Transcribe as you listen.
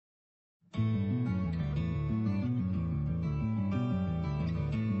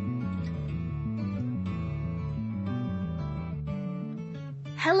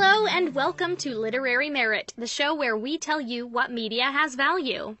Hello and welcome to Literary Merit, the show where we tell you what media has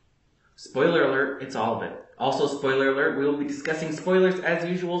value. Spoiler alert, it's all of it. Also, spoiler alert, we will be discussing spoilers as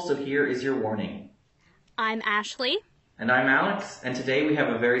usual, so here is your warning. I'm Ashley. And I'm Alex, and today we have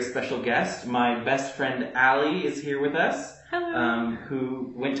a very special guest. My best friend Allie is here with us. Hello.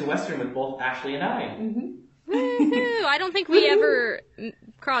 Who went to Western with both Ashley and I. Mm-hmm. Woohoo! I don't think we ever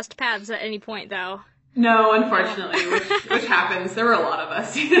crossed paths at any point, though. No, unfortunately, which happens. There were a lot of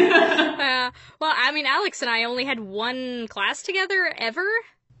us. Well, I mean, Alex and I only had one class together ever,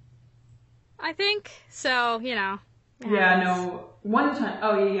 I think. So, you know. Yeah, no, one time.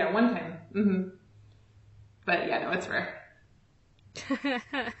 Oh, yeah, one time. Mm-hmm. But yeah, no, it's rare.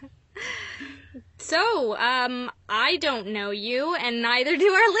 So, I don't know you, and neither do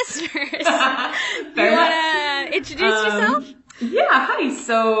our listeners. You want to introduce yourself? Yeah, hi.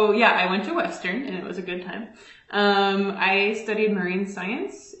 So, yeah, I went to Western, and it was a good time. I studied marine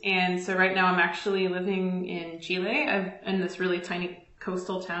science, and so right now I'm actually living in Chile. I'm in this really tiny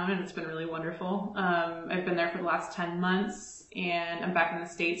coastal town, and it's been really wonderful. I've been there for the last 10 months, and I'm back in the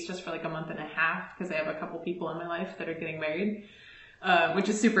States just for like a month and a half, because I have a couple people in my life that are getting married, which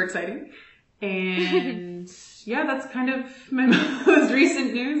is super exciting. And yeah, that's kind of my most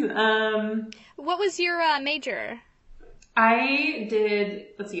recent news. What was your major? I did,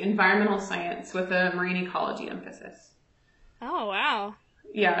 environmental science with a marine ecology emphasis. Oh, wow.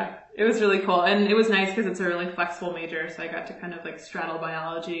 Yeah, it was really cool. And it was nice because it's a really flexible major, so I got to kind of like straddle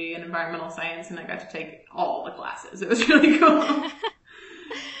biology and environmental science, and I got to take all the classes. It was really cool.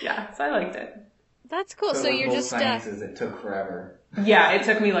 Yeah, so I liked it. That's cool. So you're just... sciences, it took forever. Yeah, it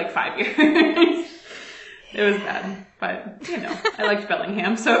took me like 5 years. It was bad, but, you know, I liked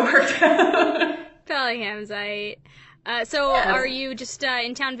Bellingham, so it worked out. Bellingham's So yes. Are you just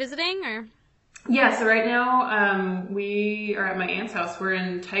in town visiting, or? Yeah, so right now we are at my aunt's house. We're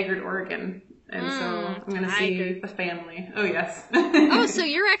in Tigard, Oregon, and so I'm going to see the family. Oh, yes. Oh, so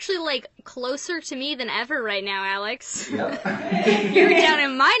you're actually, like, closer to me than ever right now, Alex. Yep. You're down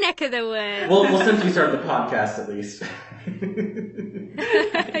in my neck of the woods. Well, since we started the podcast, at least.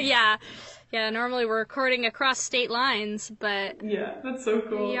 Yeah, normally we're recording across state lines, but... Yeah, that's so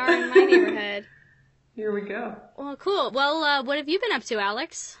cool. We are in my neighborhood. Here we go. Well, cool. Well, what have you been up to,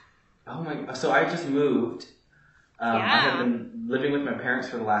 Alex? Oh my! So I just moved. I have been living with my parents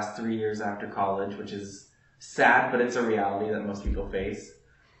for the last 3 years after college, which is sad, but it's a reality that most people face.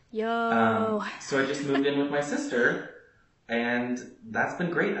 Yo. So I just moved in with my sister, and that's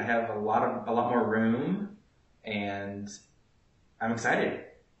been great. I have a lot more room, and I'm excited.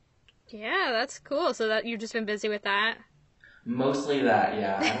 Yeah, that's cool. So that you've just been busy with that. Mostly that,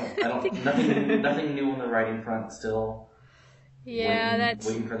 yeah. I don't nothing new on the writing front still. Yeah,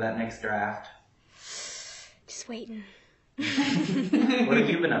 waiting for that next draft. Just waiting. What have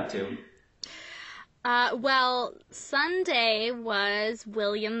you been up to? Well, Sunday was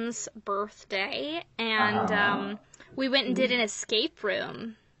William's birthday, and we went and did an escape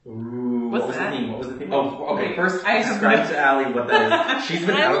room. Ooh, what was that? the theme? What was the theme? Oh, okay. First, describe to Allie what that is. She's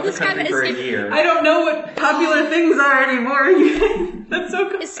been out of the country for a year. I don't know what popular things are anymore. That's so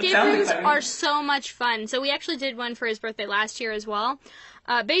cool. Escape rooms are so much fun. So we actually did one for his birthday last year as well.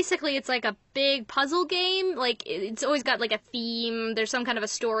 Basically, it's like a big puzzle game. Like, it's always got like a theme. There's some kind of a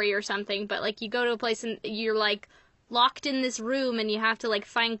story or something. But like, you go to a place and you're like locked in this room, and you have to like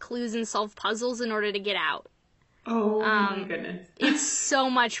find clues and solve puzzles in order to get out. Oh my goodness. It's so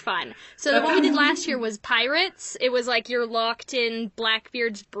much fun. So the one we did last year was Pirates. It was like you're locked in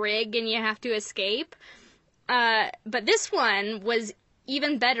Blackbeard's brig and you have to escape. But this one was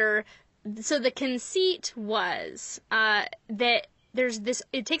even better. So the conceit was that there's this,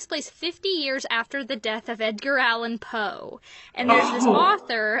 it takes place 50 years after the death of Edgar Allan Poe. And there's this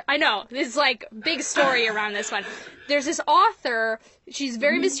author, I know, there's like big story around this one. There's this author, she's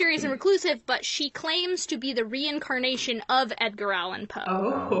very mysterious and reclusive, but she claims to be the reincarnation of Edgar Allan Poe.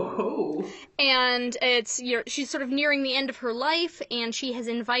 Oh. And she's sort of nearing the end of her life, and she has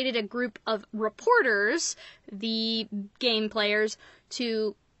invited a group of reporters, the game players,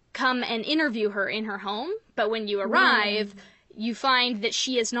 to come and interview her in her home. But when you arrive, you find that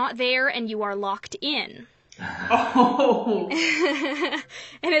she is not there and you are locked in. Oh.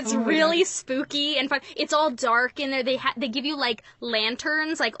 And it's really spooky and fun. It's all dark in there. They give you like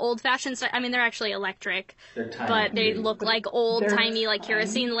lanterns, like old-fashioned stuff. I mean, they're actually electric, but they look like old-timey like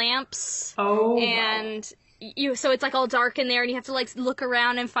kerosene lamps. Oh. And so it's like all dark in there, and you have to like look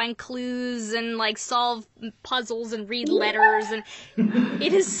around and find clues and like solve puzzles and read letters, and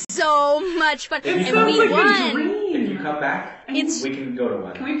it is so much fun. It and we like won. If you come back, we can go to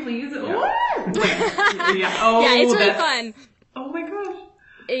one. Can we please? Yeah. Yeah. Oh, yeah, it's really fun. Oh my gosh.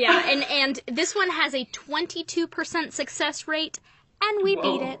 Yeah, and this one has a 22% success rate, and we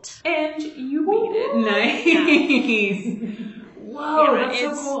beat it. And you beat it. Nice. Whoa, that's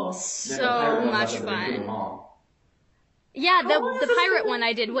so cool. So much fun. Yeah, the pirate one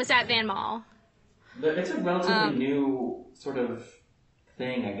I did was at Van Mall. It's a relatively new sort of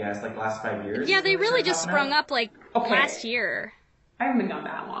thing, I guess, like last 5 years. Yeah, they really just sprung up like last year. I haven't been gone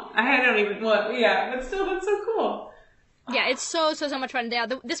that long. I don't even, but still, that's so cool. Yeah, it's so much fun. Yeah,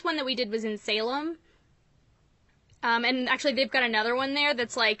 this one that we did was in Salem. And actually they've got another one there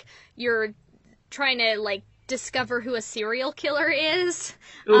that's like, you're trying to like discover who a serial killer is.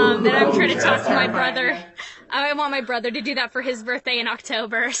 That I'm trying to talk to my brother. Yeah. I want my brother to do that for his birthday in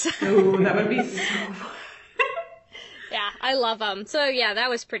October. So. Ooh, that would be so fun. Yeah, I love them. So yeah, that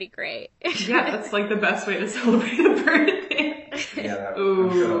was pretty great. Yeah, that's like the best way to celebrate a birthday. Yeah,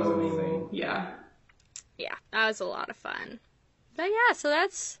 I'm sure that was amazing. Yeah. Yeah, that was a lot of fun. But yeah, so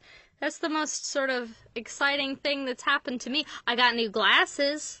that's the most sort of exciting thing that's happened to me. I got new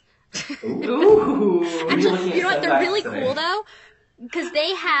glasses. Ooh. Actually, you know what? They're really cool though. Because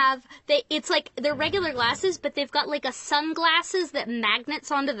it's like, they're regular glasses, but they've got like a sunglasses that magnets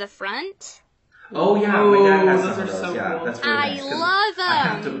onto the front. Oh yeah, my dad has those some of are those. so Yeah, cool. that's really nice. I love them. I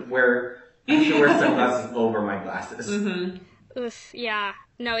have to wear sunglasses over my glasses. Mm-hmm. Oof, yeah.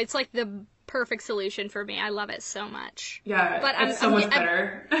 No, it's like the perfect solution for me. I love it so much. Yeah, but it's so much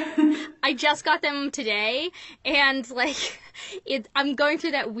better. I just got them today, and like, I'm going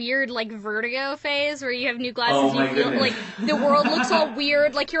through that weird like vertigo phase where you have new glasses. Oh my you feel goodness. like the world looks all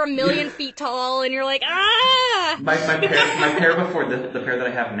weird, like you're a million feet tall, and you're like, ah. My pair before the pair that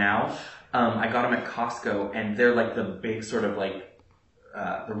I have now, I got them at Costco, and they're like the big sort of like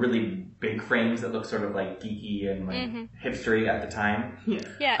the really big frames that look sort of like geeky and like hipstery at the time.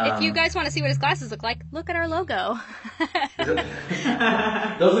 Yeah, if you guys want to see what his glasses look like, look at our logo. There's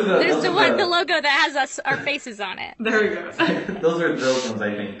the logo that has our faces on it. There we go. those ones,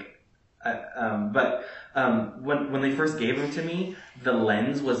 I think. But when they first gave them to me, the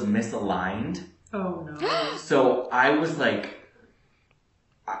lens was misaligned. Oh no. So I was like,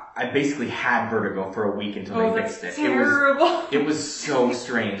 I basically had vertigo for a week until they fixed it. Terrible. It was so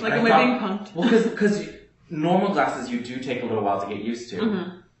strange. Like, am I being punked? Well, because normal glasses you do take a little while to get used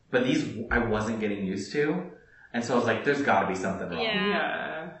to, but these I wasn't getting used to, and so I was like, "There's got to be something wrong."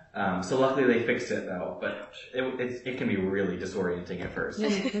 Yeah. So luckily they fixed it though, but it can be really disorienting at first.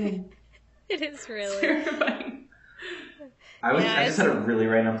 It is really terrifying. I just had a really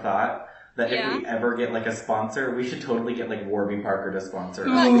random thought. That if we ever get like a sponsor, we should totally get like Warby Parker to sponsor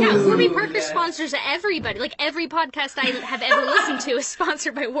us. Warby Parker sponsors everybody. Like every podcast I have ever listened to is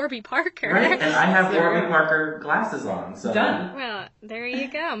sponsored by Warby Parker. Right, and I have Warby Parker glasses on. So. Done. Well, there you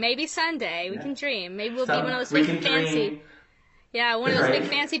go. Maybe Sunday we can dream. Maybe we'll be one of those we big fancy. Dream. Yeah, one of those big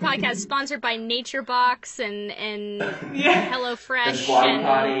fancy podcasts sponsored by Nature Box and HelloFresh. And Squatty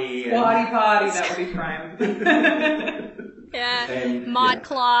Potty. Squatty Potty, that would be prime. Yeah, and,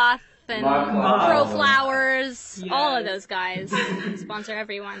 ModCloth. And Pro Flowers, yes. all of those guys sponsor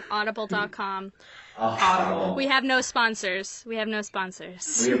everyone. Audible.com. Audible. We have no sponsors. We have no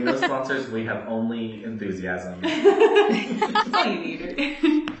sponsors. We have only enthusiasm. That's all you need.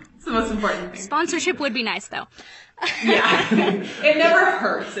 It's the most important thing. Sponsorship would be nice, though. Yeah. It never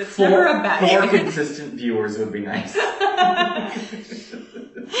hurts. It's never a bad thing. 4 consistent viewers would be nice.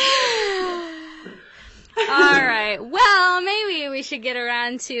 All right. Well, maybe we should get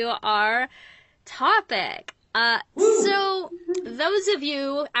around to our topic. So, those of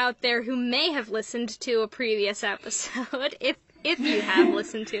you out there who may have listened to a previous episode, if you have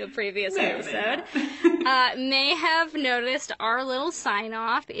listened to a previous episode, may have noticed our little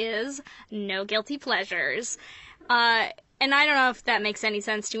sign-off is no guilty pleasures. And I don't know if that makes any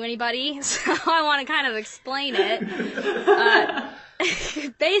sense to anybody, so I want to kind of explain it.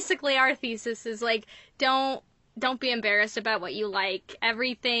 Basically, our thesis is like, don't be embarrassed about what you like.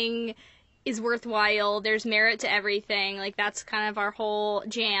 Everything is worthwhile. There's merit to everything. Like, that's kind of our whole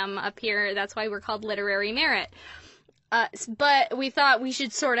jam up here. That's why we're called Literary Merit. But we thought we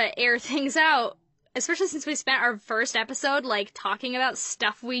should sort of air things out, especially since we spent our first episode, like, talking about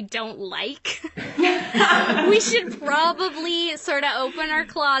stuff we don't like. We should probably sort of open our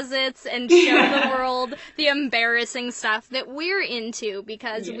closets and show the world the embarrassing stuff that we're into,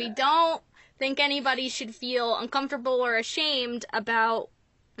 because we don't think anybody should feel uncomfortable or ashamed about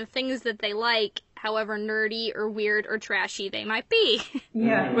the things that they like, however nerdy or weird or trashy they might be.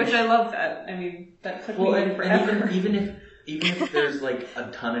 Yeah, which I love that. I mean, that took me forever. And even if there's like a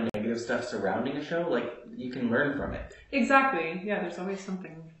ton of negative stuff surrounding a show, like, you can learn from it. Exactly. Yeah, there's always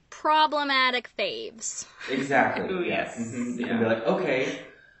something. Problematic faves. Exactly. Ooh, yes. Mm-hmm. You Yeah. can be like, okay,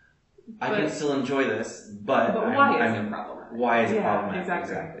 I can still enjoy this, but why is it problematic? Why is it problematic?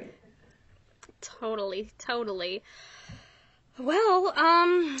 Exactly. Totally. Well,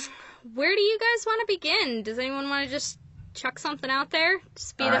 where do you guys want to begin? Does anyone want to just chuck something out there?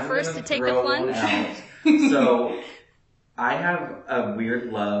 Just be the first to take the plunge? So, I have a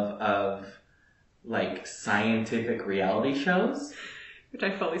weird love of, like, scientific reality shows. Which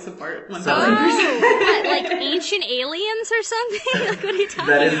I fully support. 1,000%. What, like Ancient Aliens or something? Like, what are you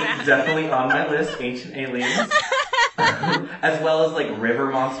talking about? That is definitely on my list, Ancient Aliens. As well as, like, river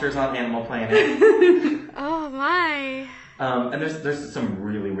monsters on Animal Planet. Oh, my. And there's some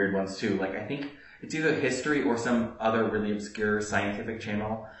really weird ones, too. Like, I think it's either History or some other really obscure scientific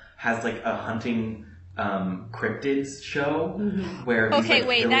channel has, like, a hunting cryptids show where these, okay, like,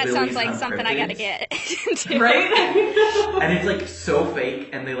 wait, that sounds like something cryptids. I gotta get right. And it's like so fake,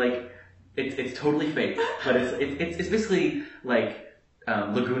 and they like it's totally fake, but it's basically like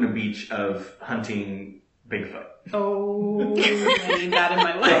Laguna Beach of hunting Bigfoot. Oh, I need that in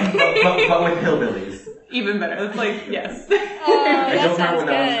my life. but with hillbillies. Even better. It's like yes. I don't remember what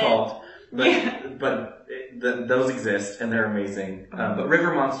that one's called, but those exist, and they're amazing. But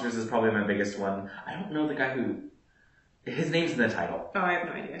River Monsters is probably my biggest one. I don't know the guy who... His name's in the title. Oh, I have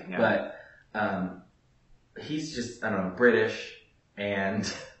no idea. Yeah. But he's just, I don't know, British,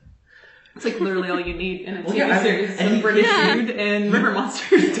 and... It's like literally all you need in a TV series. And British food and River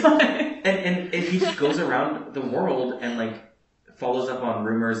Monsters done. And he just goes around the world and, like, follows up on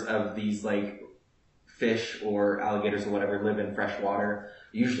rumors of these, like, fish or alligators or whatever live in fresh water,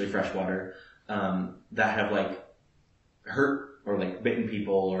 usually fresh water, that have, like, hurt or, like, bitten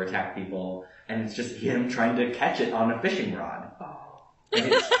people or attacked people, and it's just him trying to catch it on a fishing rod. Oh. And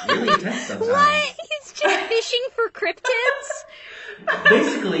it's really intense sometimes. What? He's just fishing for cryptids?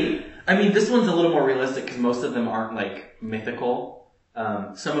 Basically, I mean, this one's a little more realistic because most of them aren't, like, mythical.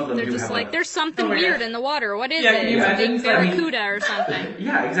 Some of them They're do just have, like, there's something weird in the water. What is it? It's a big barracuda or something.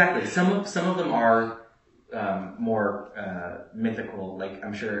 Yeah, exactly. Some of them are more mythical. Like,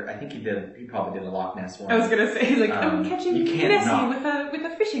 I'm sure, I think he probably did a Loch Ness one. I was gonna say, he's like, I'm catching Nessie with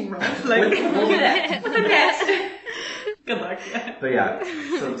a fishing rod. Like, with a net. Good luck. Yeah. But yeah,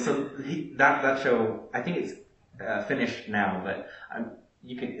 so that show, I think it's finished now, but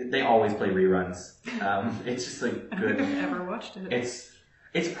they always play reruns. It's just like good. I don't think I've ever watched it.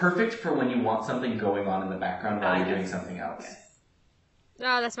 It's perfect for when you want something going on in the background while you're doing something else. Yes.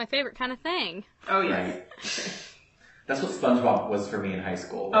 Oh, that's my favorite kind of thing. Oh, yeah. Right. That's what SpongeBob was for me in high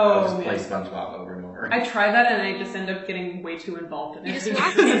school. Oh, I would just play SpongeBob over and over. I try that and I just end up getting way too involved in it.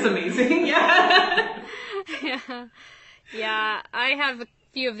 It's amazing. Yeah. Yeah, I have a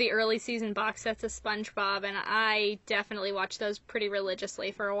few of the early season box sets of SpongeBob, and I definitely watched those pretty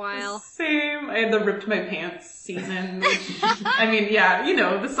religiously for a while. Same. I had the Ripped My Pants season, which, I mean, yeah, you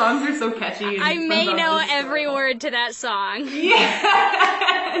know, the songs are so catchy. And I may know every word to that song. Yes!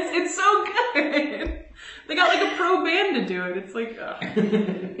 It's so good! They got like a pro band to do it. It's like,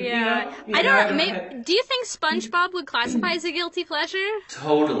 yeah. I don't. Do you think SpongeBob would classify as a guilty pleasure?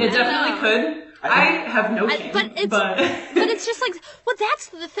 Totally. It definitely could. I have no shame. But it's just like, well, that's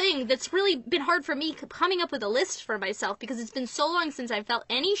the thing that's really been hard for me coming up with a list for myself because it's been so long since I felt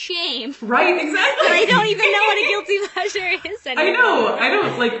any shame. Right, exactly. I don't even know what a guilty pleasure is anymore. I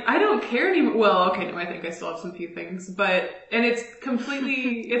know. I don't care anymore. Well, okay, no, I think I still have some few things, and it's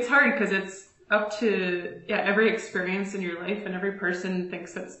completely, it's hard because it's up to, every experience in your life, and every person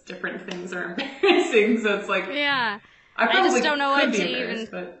thinks that different things are embarrassing, so it's like, yeah. I just don't know what to even...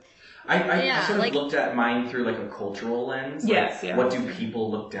 But I sort of looked at mine through like a cultural lens. Yes, What do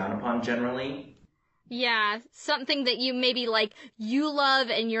people look down upon generally? Yeah, something that you maybe like, you love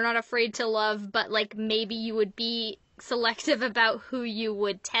and you're not afraid to love, but like maybe you would be selective about who you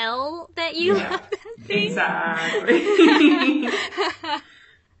would tell that you love that thing. Exactly.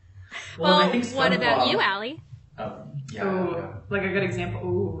 Well, I think what about you, Allie? Like a good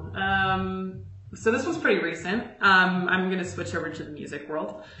example. So this was pretty recent. I'm going to switch over to the music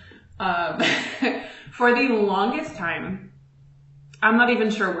world. For the longest time, I'm not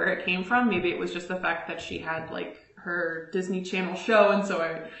even sure where it came from. Maybe it was just the fact that she had like her Disney Channel show, and so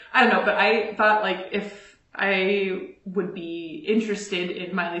I don't know, but I thought like if I would be interested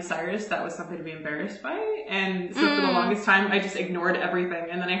in Miley Cyrus, that was something to be embarrassed by. And so for the longest time, I just ignored everything.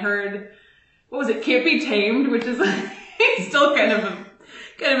 And then I heard, what was it, Can't Be Tamed, which is like, still kind of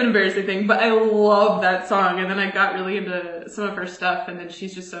an embarrassing thing, but I love that song. And then I got really into some of her stuff, and then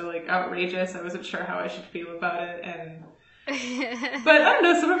she's just so like outrageous. I wasn't sure how I should feel about it. But I don't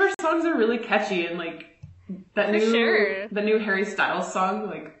know, some of her songs are really catchy, and like the new Harry Styles song,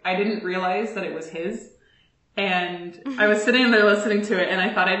 like I didn't realize that it was his And I was sitting there listening to it, and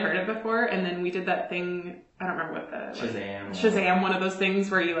I thought I'd heard it before, and then we did that thing, I don't remember what Shazam, one of those things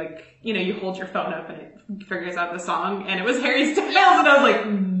where you you hold your phone up and it figures out the song, and it was Harry Styles, and I was like,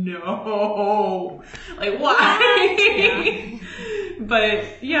 no, like why? Yeah.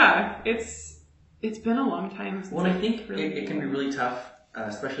 But yeah, it's been a long time since I think it can be really tough,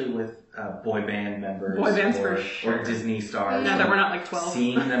 especially with boy band members. Boy bands for sure. Or Disney stars. Now that we're not like 12.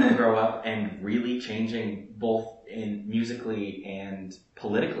 Seeing them grow up and really changing both in musically and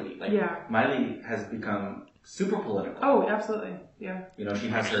politically. Like, Miley has become super political. Oh, absolutely. Yeah. She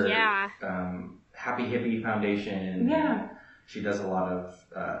has her Happy Hippie Foundation. Yeah. She does a lot of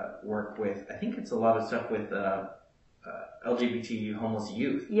work with, I think it's a lot of stuff with LGBT homeless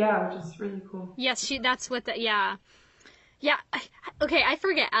youth. Yeah, which is really cool. Yes, that's what yeah. Yeah, okay, I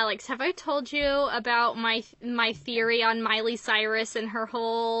forget, Alex, have I told you about my theory on Miley Cyrus and her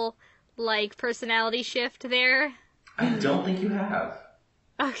whole, personality shift there? I don't think you have.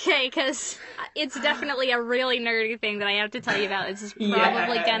 Okay, because it's definitely a really nerdy thing that I have to tell you about. It's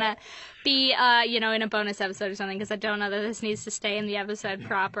probably gonna be, in a bonus episode or something, because I don't know that this needs to stay in the episode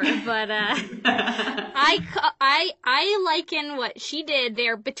proper. But I liken what she did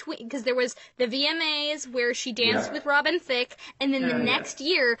there because there was the VMAs where she danced with Robin Thicke, and then the next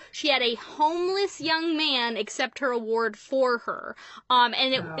year she had a homeless young man accept her award for her.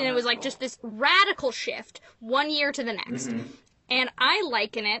 And it was just this radical shift one year to the next. Mm-hmm. And I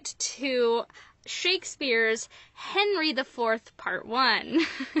liken it to Shakespeare's Henry IV Part 1,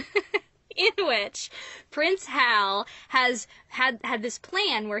 in which Prince Hal has had this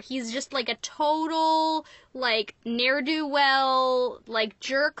plan where he's just a total, ne'er-do-well,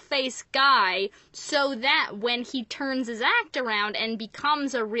 jerk-face guy, so that when he turns his act around and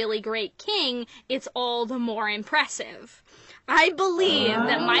becomes a really great king, it's all the more impressive. I believe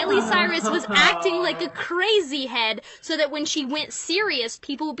that Miley Cyrus was acting like a crazy head so that when she went serious,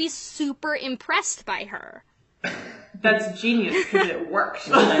 people would be super impressed by her. That's genius because it worked.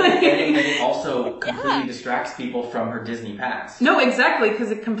 And it also completely distracts people from her Disney past. No, exactly,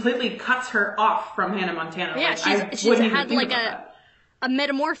 because it completely cuts her off from Hannah Montana. Yeah, she's had a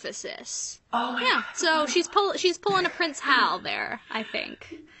metamorphosis. Oh my God. So she's pulling a Prince Hal there, I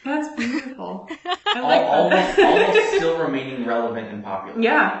think. That's beautiful. I like that. Almost still remaining relevant and popular.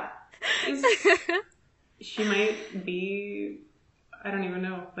 Yeah. She might be, I don't even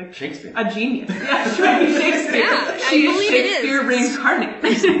know, Shakespeare. A genius. Yeah, she might be Shakespeare. Yeah, she is Shakespeare reincarnated.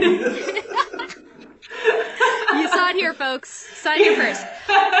 You saw it here, folks. Saw it here first.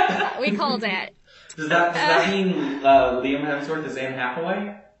 We called it. Does that mean Liam Hemsworth is Anne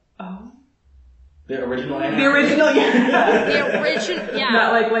Hathaway? Oh. The original Anne Hathaway? The original, yeah. The original, yeah.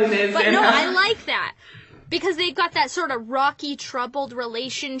 Not like Les Mis. But no, I like that. Because they've got that sort of rocky, troubled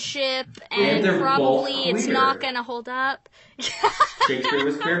relationship, and probably it's not going to hold up. Shakespeare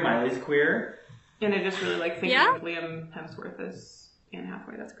was queer, Miley's queer. And I just really like thinking of Liam Hemsworth as Anne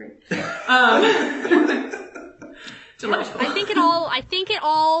Hathaway. That's great. Delightful. I think it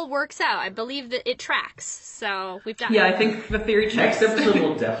all works out. I believe that it tracks. So we've done it. Yeah, I think the theory checks. Next episode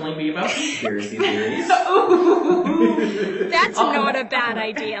will definitely be about conspiracy theories. That's not a bad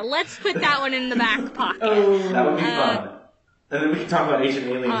idea. Let's put that one in the back pocket. That would be fun. And then we can talk about Ancient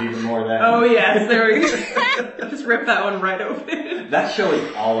Aliens even more then. Oh yes, there we go. Just rip that one right open. That show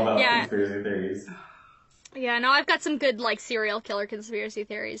is all about conspiracy theories. Yeah, no, I've got some good, serial killer conspiracy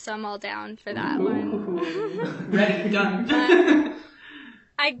theories, so I'm all down for that one. Ready, done.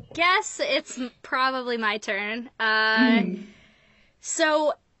 I guess it's probably my turn.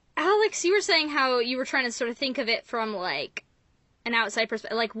 So, Alex, you were saying how you were trying to sort of think of it from, an outside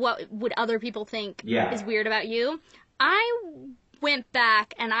perspective. What would other people think is weird about you? I went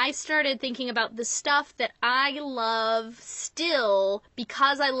back and I started thinking about the stuff that I love still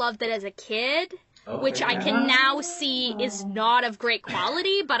because I loved it as a kid. Okay. Which I can now see is not of great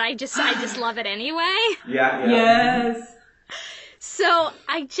quality, but I just love it anyway. Yeah. Yes. So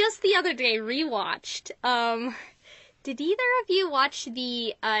I just the other day rewatched. Did either of you watch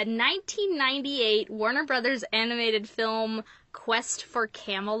the 1998 Warner Brothers animated film Quest for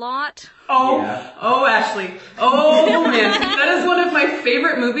Camelot? Oh, Ashley. Oh man, that is one of my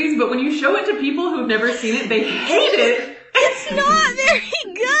favorite movies. But when you show it to people who've never seen it, they hate it. It's not very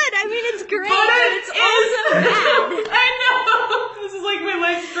good. I mean, it's great, but it's also bad. I know. This is my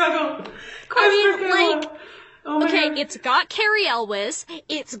life struggle. Okay, it's got Carrie Elwes.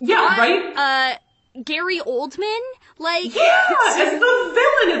 It's got Gary Oldman. As the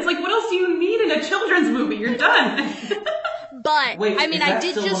villain. It's what else do you need in a children's movie? You're done. But wait, I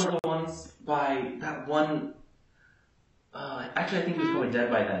did still just one of the ones by that one. Actually, I think he was probably dead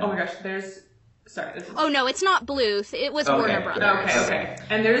by then. Oh my gosh, there's Sorry. This is... Oh no, it's not Bluth. It was Warner Brothers. Okay.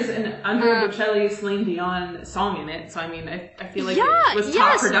 And there's an Andrea Bocelli, Celine Dion song in it, so I mean, I feel like it was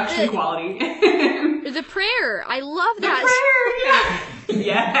top production quality. The Prayer. I love that. The Prayer.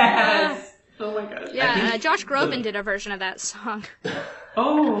 Yes. Oh my gosh. Yeah, Josh Groban did a version of that song.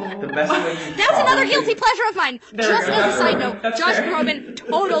 Oh. The best way That's another guilty pleasure of mine. Just as a side note, Josh Groban,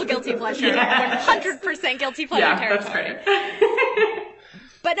 total guilty pleasure. Yes. 100% guilty pleasure territory. That's fair.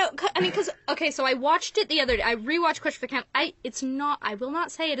 But no, I mean, so I watched it the other day. I rewatched Quest for Camp. I will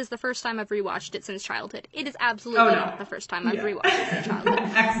not say it is the first time I've rewatched it since childhood. It is absolutely not the first time I've rewatched it since childhood.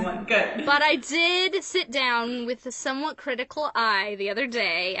 Excellent, good. But I did sit down with a somewhat critical eye the other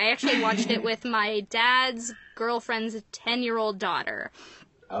day. I actually watched it with my dad's girlfriend's 10-year-old daughter.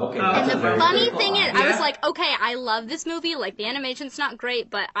 Okay. And the funny thing is, I was like, okay, I love this movie. Like, the animation's not great,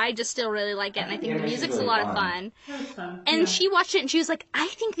 but I just still really like it, and I think the music's a lot of fun. And she watched it, and she was like, I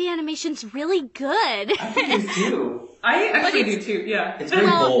think the animation's really good. I think it is too. I actually do too, yeah. It's very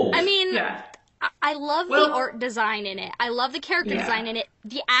bold. I mean, I love the art design in it. I love the character design in it.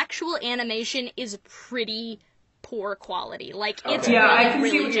 The actual animation is pretty poor quality. Like, it's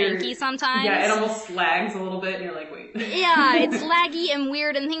really janky sometimes. Yeah, it almost lags a little bit, and you're like, wait. Yeah, it's laggy and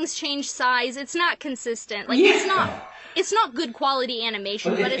weird, and things change size. It's not consistent. Like, it's not good quality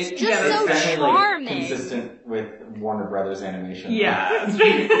animation, but it's just so charming. Like, consistent with Warner Brothers animation. Yeah.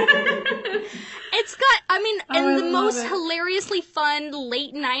 It's got, I mean, and the most hilariously fun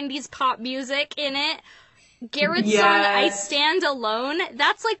late 90s pop music in it. Garrett's song, I Stand Alone,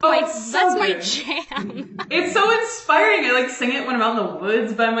 that's like my jam. It's so inspiring. I like sing it when I'm out in the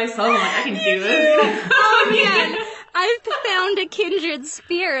woods by myself. I'm like, I can do this. Oh man, I've found a kindred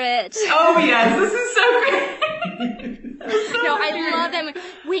spirit. Oh yes, this is so great. No, I love them.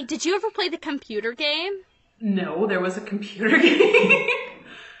 Wait, did you ever play the computer game? No, there was a computer game.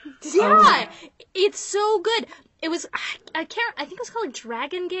 Yeah, it's so good. It was, I think it was called like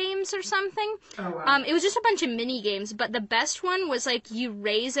Dragon Games or something. Oh, wow. It was just a bunch of mini games, but the best one was like you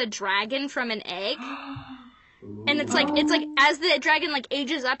raise a dragon from an egg. And it's like as the dragon like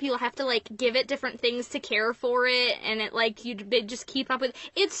ages up, you'll have to like give it different things to care for it, and it like you just keep up with.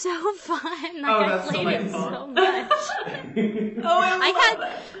 It's so fun. I played it so much.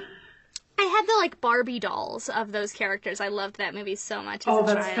 I had the like Barbie dolls of those characters. I loved that movie so much as a child.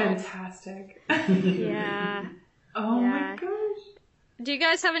 Oh, that's fantastic. Yeah. Oh my gosh. Do you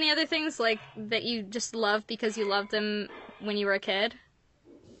guys have any other things like that you just love because you loved them when you were a kid?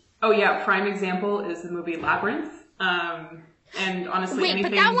 Oh yeah, prime example is the movie Labyrinth. And honestly, wait,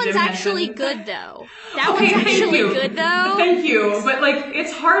 but that one's actually good though. That one's actually good though. Thank you. But like,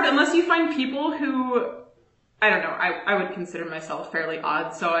 it's hard unless you find people who, I don't know, I would consider myself fairly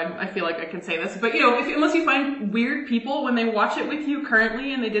odd, so I feel like I can say this. But you know, unless you find weird people when they watch it with you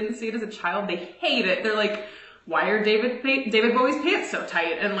currently and they didn't see it as a child, they hate it. They're like, why are David Bowie's pants so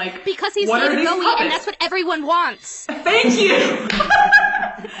tight? And like, because he's David Bowie, puppets? And that's what everyone wants. Thank you.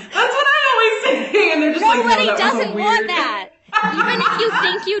 That's what I always say, and they're just nobody like, no, doesn't want that. Even if you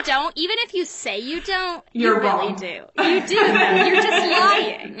think you don't, even if you say you don't, you really do. You do. You're just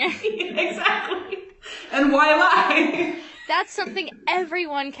lying. Exactly. And why lie? That's something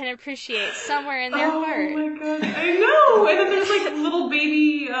everyone can appreciate somewhere in their heart. Oh my god, I know! And then there's like little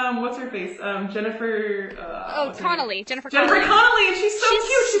baby, what's her face? Jennifer, Connelly. Jennifer Connelly, and she's so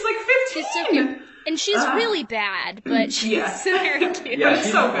cute, she's like 15! She's so cute. And she's really bad, but she's very cute. Yeah,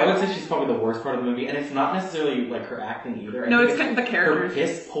 I would say she's probably the worst part of the movie, and it's not necessarily like her acting either. No, it's kind of the character. Her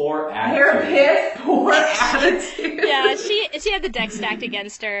piss poor attitude. Yeah, she had the deck stacked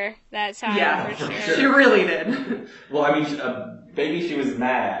against her that time. Yeah, for sure. She really did. Well, I mean, baby she was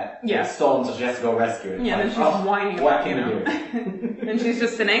mad at was stolen, so she has to go rescue it. Yeah, then she's whining. What can we do? And she's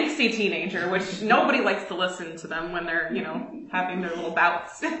just an angsty teenager, which nobody likes to listen to them when they're, having their little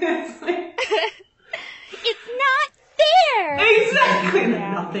bouts. It's not fair! Exactly!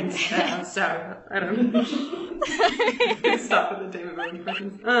 Yeah. Nothing's fair. Sorry. I don't know. Stop with the David Bowie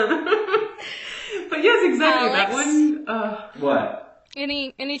impressions. But yes, exactly. Alex? That one. What?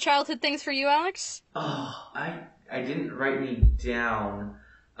 Any childhood things for you, Alex? Oh, I didn't write any down.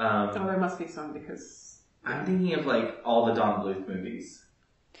 There must be some because... I'm thinking of like all the Don Bluth movies.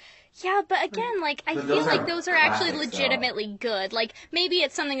 Yeah, but again, like, I feel like those are actually legitimately good. Like, maybe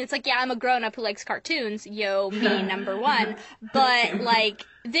it's something that's like, yeah, I'm a grown-up who likes cartoons. Yo, me, number one. But, like,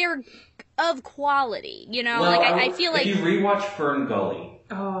 they're of quality, Well, like, I feel like... If you rewatch Fern Gully...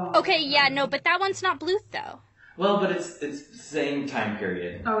 Oh. Okay, yeah, no, but that one's not Bluth, though. Well, but it's the same time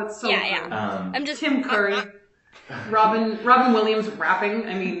period. Oh, it's so Yeah. I'm just... Tim Curry. Robin Williams rapping.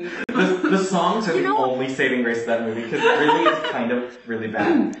 I mean, The songs are the only saving grace of that movie, because really it's kind of really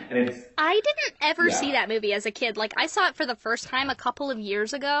bad. And it's... I didn't ever see that movie as a kid. Like, I saw it for the first time a couple of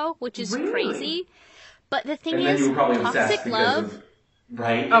years ago, which is crazy. But the thing and then is, you were probably Toxic obsessed Love... because of...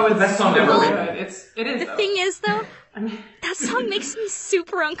 Right? oh, It's the best song ever written. It is. The thing is, though, that song makes me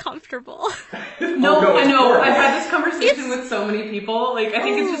super uncomfortable. No, Oh, no, I it's know. horrible. I've had this conversation with so many people. Like, I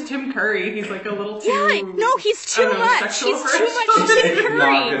think it's just Tim Curry. He's like a little too... Yeah, no, he's too much. He's sexual for too his much children. Tim It's Curry.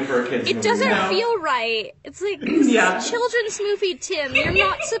 not good for a kid's It movie. doesn't No. feel right. It's like, this is Yeah. a children's movie, Tim. You're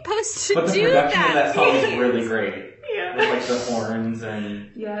not supposed to But the do production of that song is please. really great. Yeah. With like the horns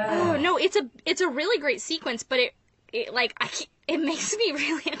and... Yeah. Oh, no, it's a really great sequence, but it makes me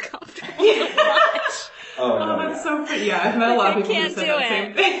really uncomfortable to watch. Oh, Oh, no, that's so funny. Yeah, I've met a lot of people who can't said do that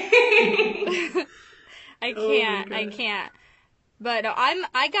same thing. I Oh can't. my I goodness. can't. But no, I'm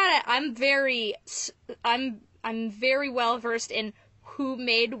very well versed in who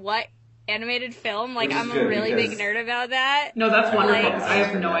made what animated film. Like, Which is I'm a good, really big because- nerd about that. No, that's wonderful. Like- 'cause I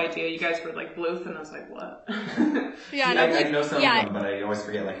have no idea. You guys were like Bluth, and I was like, what? Yeah, I know some yeah, of them, but I always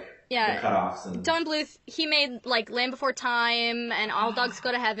forget like Yeah. the cutoffs and... Don Bluth, he made like Land Before Time and All Dogs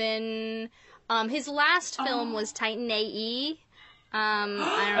Go to Heaven. His last film was Titan AE. I don't know.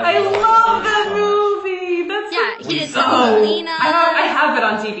 I love that movie. That's Yeah, so he did saw it. Selena. I have it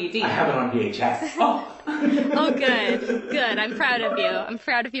on DVD. I have it on VHS. Oh. Oh, good. I'm proud of you. I'm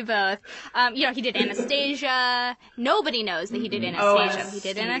proud of you both. He did Anastasia. Nobody knows that he did Anastasia. He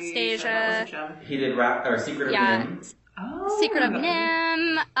did That was Anastasia. a gem. He did Secret of Yeah. Nim. Oh. Secret of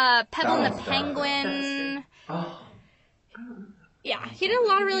Nim. Pebble and That the one's dark. Penguin. Oh. Yeah, he did a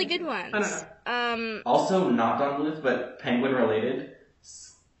lot of really good ones. I don't know. Also, not Don Bluth, but Penguin related.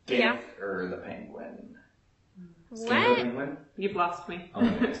 Yeah. Or the Penguin. Skinner the What? Penguin? You've lost me. Oh my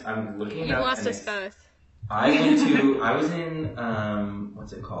goodness. I'm looking it You up. lost and us it's- both. I was in,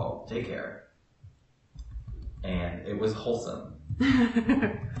 what's it called? Daycare. And it was wholesome.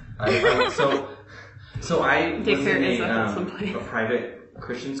 So I was Daycare in is a wholesome a place. private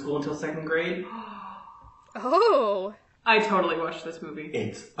Christian school until 2nd grade. Oh. I totally watched this movie.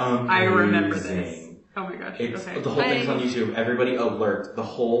 It's amazing. I remember this. Oh my gosh. It's Okay. the whole thing's on YouTube. Everybody alert! The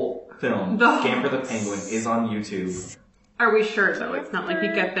whole film, Scamper the Penguin, is on YouTube. Are we sure though? It's not like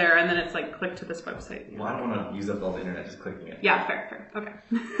you get there and then it's like click to this website. Well, I don't want to use up all the internet just clicking it. Yeah, fair.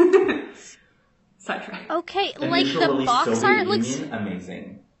 Okay. Sidetrack. Okay, Initial like the release box Soviet art looks Union,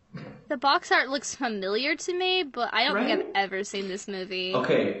 amazing. the box art looks familiar to me, but I don't think Right? I've ever seen this movie.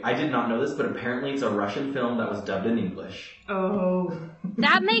 Okay, I did not know this, but apparently it's a Russian film that was dubbed in English. Oh.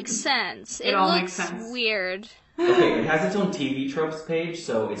 That makes sense. It all looks makes sense. weird. Okay, it has its own TV tropes page,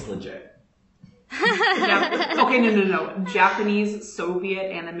 so it's legit. Okay, no. Japanese Soviet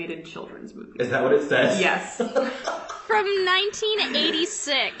animated children's movie. Is that what it says? Yes. From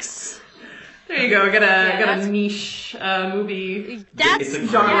 1986. There you go. Got that's- a niche movie. That's It's a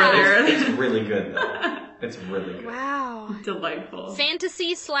genre yeah. there. It's really good though. It's really good. Wow. Delightful.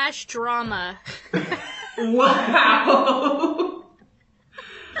 Fantasy/drama. Wow.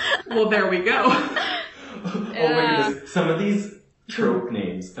 Well, there we go. Oh my goodness. Some of these trope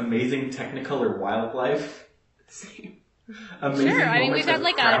names. Amazing Technicolor Wildlife. Amazing Sure, I mean moments we've had of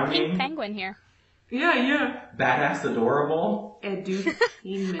like a crowning. pink penguin here. Yeah. Badass Adorable.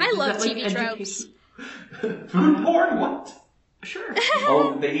 Edutainment. I love Is that, TV tropes. Food porn, what? Sure.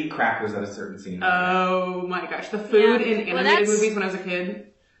 Oh, they eat crackers at a certain scene. Oh my gosh. The food Yeah. in Well, animated that's- movies when I was a kid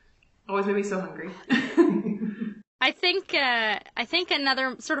always made me so hungry. I think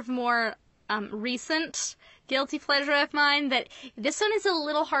another sort of more recent guilty pleasure of mine that this one is a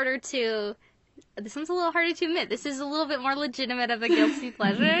little harder to admit. This is a little bit more legitimate of a guilty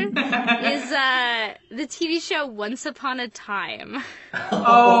pleasure. Is the TV show Once Upon a Time.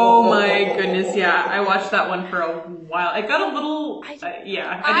 Oh my goodness, yeah. I watched that one for a while. It got a little, I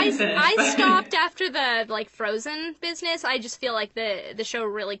didn't finish. I but- stopped after the like Frozen business. I just feel like the show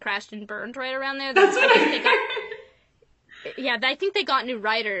really crashed and burned right around there. That's what I I think they got new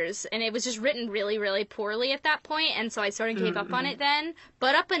writers, and it was just written really, really poorly at that point, and so I sort of gave up on it then.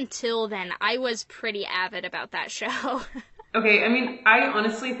 But up until then, I was pretty avid about that show. Okay, I mean, I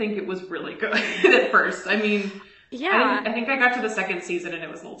honestly think it was really good at first. I mean, Yeah. I think I got to the second season and it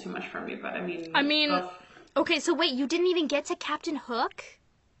was a little too much for me, but I mean... ugh. Okay, so wait, you didn't even get to Captain Hook?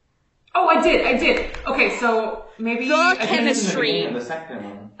 Oh, I did. Okay, so maybe... The I think- chemistry. The second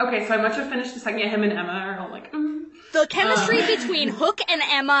one. Okay, so I must have finished the second. Yeah, him and Emma are all like, The chemistry between Hook and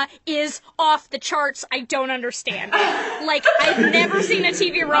Emma is off the charts. I don't understand. Like, I've never seen a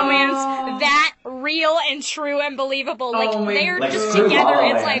TV romance that real and true and believable. Like, they're like just true together. La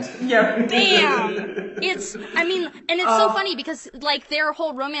La It's Land. like, Yeah. damn. It's, I mean, and it's so funny because, like, their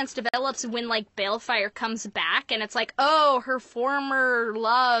whole romance develops when, like, Balefire comes back, and it's like, oh, her former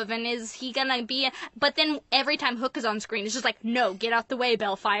love, and is he gonna be... But then every time Hook is on screen, it's just like, no, get out the way,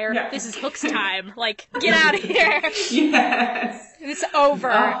 Balefire. Yeah. This is Hook's time. Like, get out of here. Yes. It's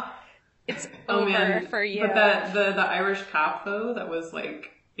over. Oh. It's Oh over man, for you. But that the Irish cop though, that was like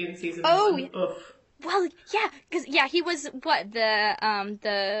in season Oh, 1. Oof. Well, yeah, because he was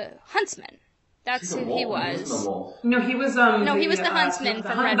the huntsman. That's He's a who wolf. he He wasn't was. a wolf. No, he was he was the huntsman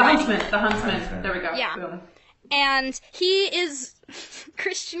from Red the Riding huntsman. The huntsman. Huntsman. There we go. Yeah. Boom. And he is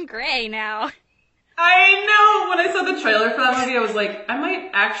Christian Grey now. I know. When I saw the trailer for that movie, I was like, I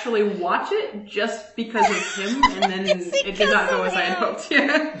might actually watch it just because of him, and then it did not go as I had hoped.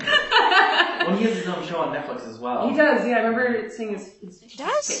 Yeah. Well, he has his own show on Netflix as well. He does. Yeah, I remember seeing his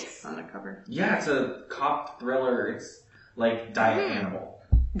does? face on the cover. Yeah, it's a cop thriller. It's like Diet Animal.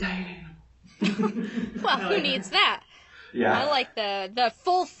 Diane. Well, who needs that? Yeah. I like the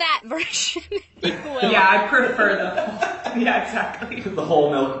full fat version. if you will. Yeah, I prefer the. Yeah, exactly. The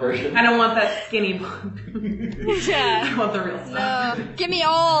whole milk version. I don't want that skinny blonde. Yeah. I want the real stuff. Give me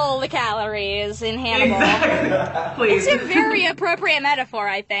all the calories in Hannibal. Exactly. Please. It's a very appropriate metaphor,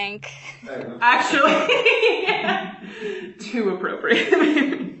 I think. Actually, yeah. Too appropriate.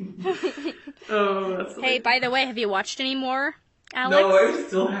 Oh, that's Hey, by the way, have you watched any more, Alex? No, I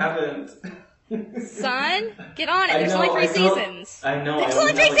still haven't. Son, get on it. I There's know, only I 3 don't- seasons. I know. There's I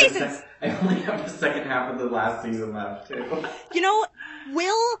only only have, 3 like, seasons. I only have the second half of the last season left, too. You know,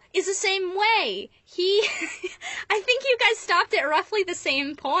 Will is the same way. I think you guys stopped at roughly the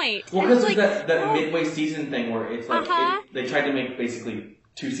same point. Well, And it's because like, of that oh. midway season thing where it's like, Uh-huh. they tried to make basically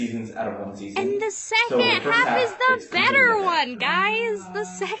 2 seasons out of 1 season. And the So second the first half is it's the better completely one, guys. The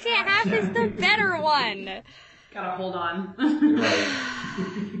second half is the better one. Gotta hold on. Right.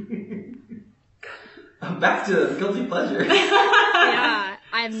 Back to guilty pleasure. Yeah,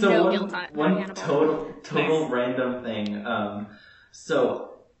 I have So no one, guilt on one Hannibal. total Nice. random thing.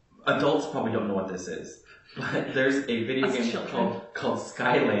 So adults probably don't know what this is, but there's a video Us game children. called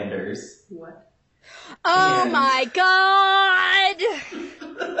Skylanders. What? Oh And- my god!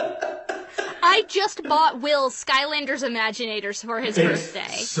 I just bought Will Skylanders Imaginators for his birthday.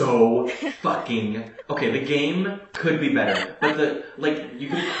 It's so fucking okay. The game could be better, but you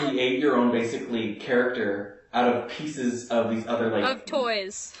can create your own basically character out of pieces of these other Of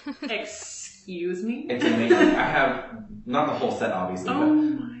toys. Excuse me? It's amazing. I have not the whole set, obviously, Oh but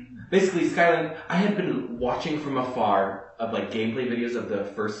my. basically Skyland. I had been watching from afar of like gameplay videos of the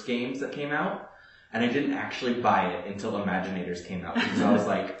first games that came out. And I didn't actually buy it until Imaginators came out because I was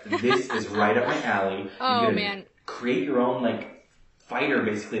like, "This is right up my alley." Oh, you get to man. create your own like fighter,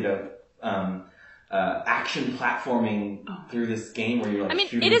 basically to action platforming through this game where you're like. I mean,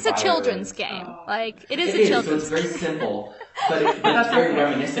 shooting it is a fire children's and- game. Oh. Like, it is It a is, so children's it's very simple, but it's very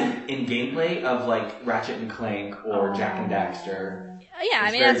reminiscent in gameplay of like Ratchet and Clank or Jack and Daxter. Yeah, I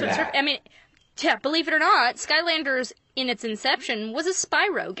It's mean, very that's what's. bad. I mean, yeah, believe it or not, Skylanders in its inception was a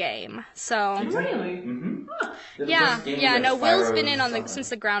Spyro game. So, Really? Mm-hmm. yeah, no, Will's been in on since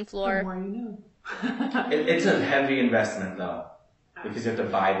the ground The floor. more you know. It's a heavy investment though, because you have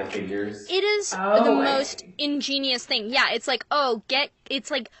to buy the figures. It is Oh, the I most ingenious thing. Yeah, it's like, okay,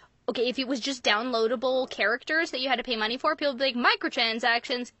 if it was just downloadable characters that you had to pay money for, people would be like,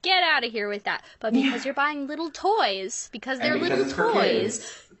 microtransactions, get out of here with that. But because you're buying little toys, because they're And because little it's for toys,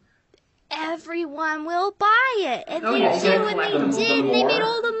 kids. everyone will buy it. And Oh, they yeah, do, so and like they the did, and they more- made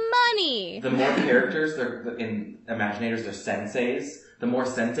all the money. The more characters they're in Imaginators, they're senseis. The more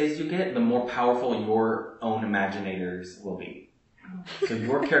senseis you get, the more powerful your own Imaginators will be. So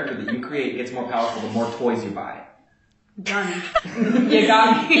your character that you create gets more powerful the more toys you buy. Done. You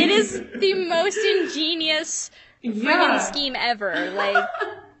got me. It is the most ingenious friggin' scheme ever. Like,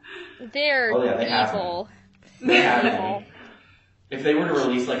 they're Oh, yeah, they have evil. They have Evil. me. If they were to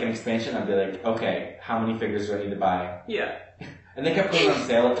release like an expansion, I'd be like, okay, how many figures do I need to buy? Yeah. And they kept putting it on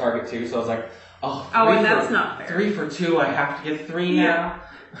sale at Target too, so I was like, Oh, three and that's for- not fair. 3 for 2, I have to get 3 now.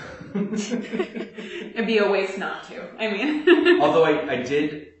 It'd be a waste not to. I mean. Although I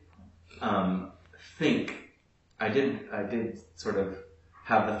did think, I did sort of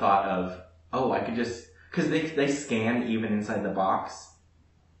have the thought of, oh, I could just, because they scan even inside the box,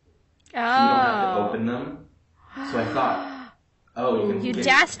 so you don't have to Oh. open them. So I thought, oh, you can You get-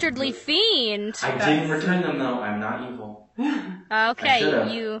 dastardly fiend. I didn't return them though, I'm not evil. Okay, should've.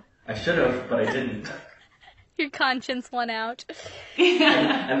 you... I should have, but I didn't. Your conscience won out.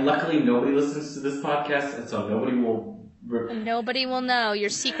 And luckily nobody listens to this podcast, and so nobody will... Nobody will know. Your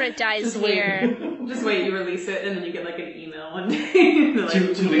secret dies Just here. Just wait, you release it, and then you get like an email one day. Like, 2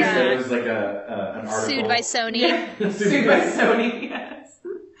 weeks later, it was like an article. Sued by Sony. Yeah. Sued by Sony, yes.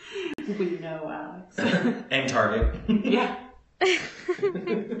 We know, Alex. And Target. Yeah.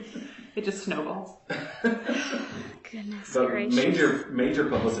 It just snowballs. Goodness But gracious. major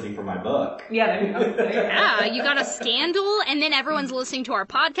publicity for my book. Yeah, there you go. Yeah, you got a scandal, and then everyone's listening to our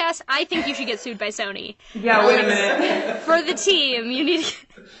podcast. I think you should get sued by Sony. Yeah, wait a minute. For the team, you need to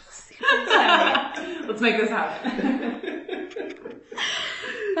get sued by Sony. Let's make this happen.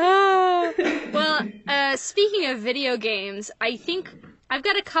 Speaking of video games, I think I've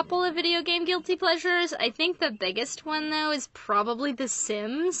got a couple of video game guilty pleasures. I think the biggest one, though, is probably The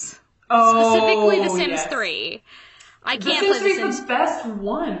Sims. Specifically The Sims 3. I can't play The Sims 3 is the best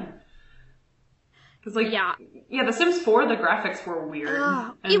one. Cause like, yeah, The Sims 4, the graphics were weird.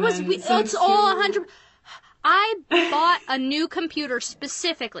 It was weird. It's all 100... I bought a new computer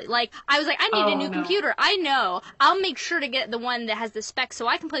specifically. Like, I was like, I need a new computer. I know. I'll make sure to get the one that has the specs so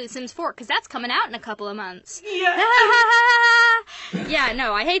I can play The Sims 4, because that's coming out in a couple of months. Yeah. Yeah,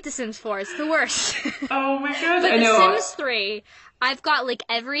 no, I hate The Sims 4. It's the worst. Oh my gosh, But I know. The Sims 3, I've got, like,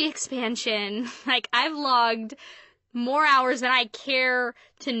 every expansion. Like, I've logged more hours than I care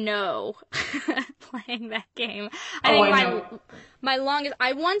to know playing that game. I think my longest...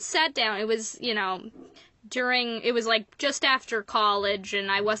 I once sat down, it was, it was like just after college and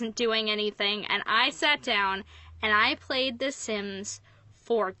I wasn't doing anything, and I sat down and I played The Sims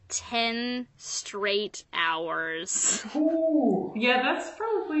for 10 straight hours. Ooh, yeah, that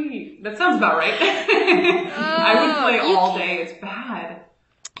sounds about right. I would play all day. It's bad.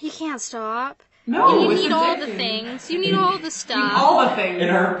 You can't stop. No, you need all the things. You need all the stuff. All the things. In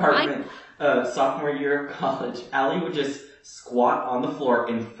her apartment, sophomore year of college, Allie would just squat on the floor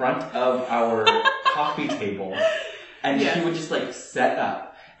in front of our coffee table, and she would just like set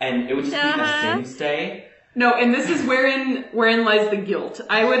up, and it would just be a Sims day. No, and this is wherein lies the guilt.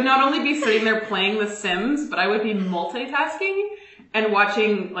 I would not only be sitting there playing The Sims, but I would be multitasking and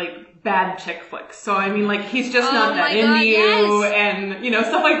watching like bad chick flicks. So I mean, like, he's just not that into you, and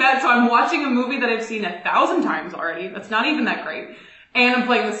stuff like that. So I'm watching a movie that I've seen 1,000 times already. That's not even that great. And I'm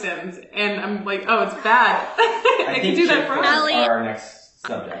playing The Sims, and I'm like, oh, it's bad. I can do that for Allie. Our next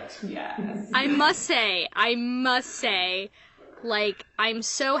subject. Yeah. I must say, like, I'm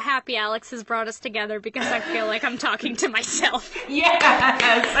so happy Alex has brought us together because I feel like I'm talking to myself. Yes,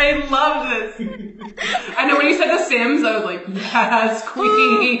 I love this. I know when you said The Sims, I was like, yes,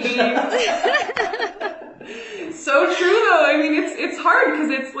 queen. So true though. I mean, it's hard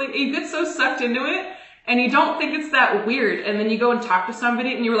because it's like you get so sucked into it. And you don't think it's that weird, and then you go and talk to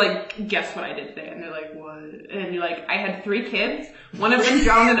somebody, and you were like, guess what I did today? And they're like, what? And you're like, I had 3 kids, one of them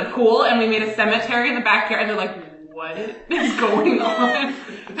drowned in a pool, and we made a cemetery in the backyard, and they're like, what is going on?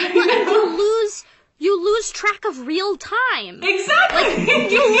 You lose track of real time. Exactly!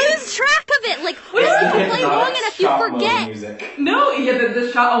 Like, you lose track of it. Like, when you play long enough, you forget. Music. No, yeah,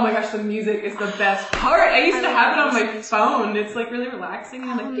 the shot, oh my gosh, the music is the best part. I used to have it on my phone. It's like really relaxing.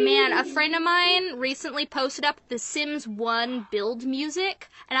 And, like, man, a friend of mine recently posted up the Sims 1 build music,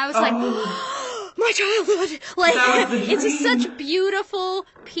 and I was like, my childhood! Like, it's just such beautiful,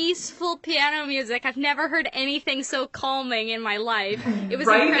 peaceful piano music. I've never heard anything so calming in my life. It was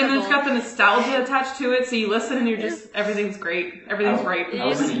right? incredible. And then it's got the nostalgia attached to it, so you listen and you're just, everything's great. Everything's great.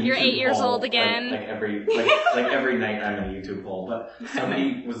 You're 8 years old again. Like every night I'm in a YouTube poll, but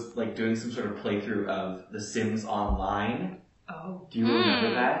somebody was like doing some sort of playthrough of The Sims Online. Oh. Do you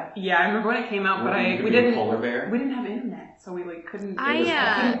remember that? Yeah, I remember when it came out, but we didn't. Polar bear. We didn't have internet, so we like couldn't.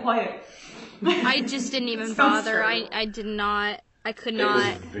 couldn't play it. I just didn't even bother. I did not. I could not.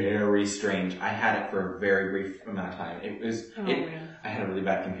 It was very strange. I had it for a very brief amount of time. I had a really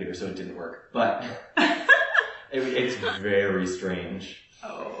bad computer, so it didn't work. But it's very strange.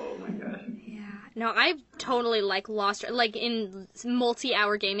 Oh my god. Yeah. No, I've totally lost, in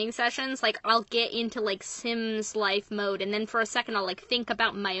multi-hour gaming sessions, I'll get into Sims life mode, and then for a second I'll think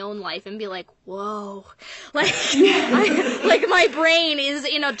about my own life and be like, whoa. My brain is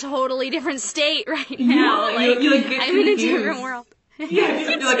in a totally different state right now. Yeah, I'm in a different world. Yeah,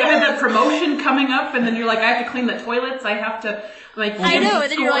 you're like, I had that promotion coming up, and then you're like, I have to clean the toilets, I have to, I know, and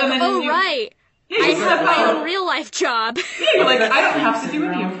then you're like, right. I have my own real life job. Yeah, you're like, I don't have to do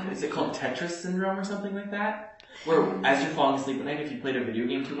anything. Is it called Tetris syndrome or something like that? Where, as you're falling asleep at night, if you played a video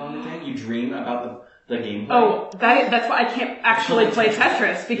game too long a day, you dream about The gameplay. Oh, that's why I can't actually play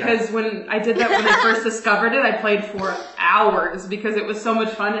Tetris, because when I did that when I first discovered it, I played for hours because it was so much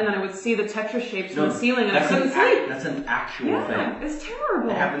fun, and then I would see the Tetris shapes on the ceiling and I couldn't sleep. That's an actual thing. It's terrible.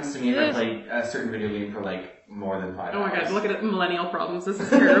 It happens to me if I play a certain video game for like more than 5 hours. Oh my god, look at it, millennial problems. This is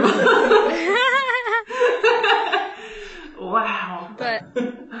terrible. Wow. But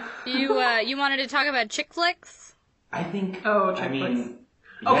you wanted to talk about chick flicks? I think. Oh, chick flicks.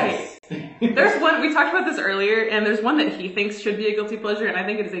 Okay. Yes. There's one, we talked about this earlier, and there's one that he thinks should be a guilty pleasure, and I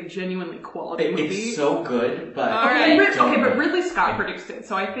think it is a genuinely quality movie. It's so good, but... But Ridley Scott produced it,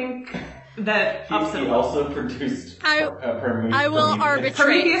 so I think that ups it. He also produced Prometheus. I will arbitrate.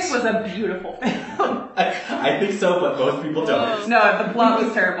 Prometheus was a beautiful film. I think so, but most people don't. No, the plot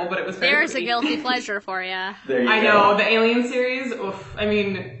was terrible, but it was very There's pretty. a guilty pleasure for you. There you go. I know, the Alien series, oof. I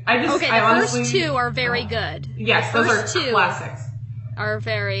mean, the honestly, first two are very good. Yes, those are classics. Are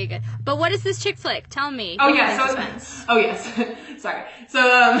very good. But what is this chick flick? Tell me. Oh yeah, yes. Sorry. So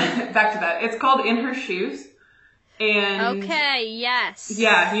back to that. It's called In Her Shoes. And okay, yes.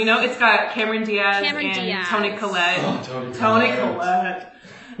 Yeah, you know, it's got Cameron Diaz and Toni Collette. Oh, Toni Collette.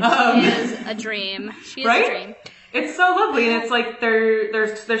 She is a dream. She is a dream. It's so lovely, and it's like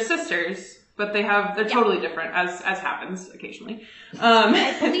they're sisters, but they're totally different, as happens occasionally.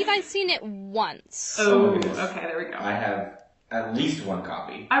 I believe I've seen it once. Oh, okay, there we go. I have at least one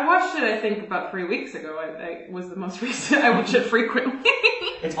copy. I watched it, I think, about 3 weeks ago. I was the most recent. I watch it frequently.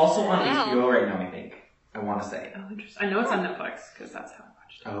 It's also on HBO right now, I think. I want to say. Oh, interesting. I know it's on Netflix, because that's how I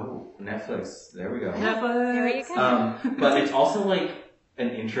watched it. Oh, Netflix. There we go. Netflix. There you go. But it's also like an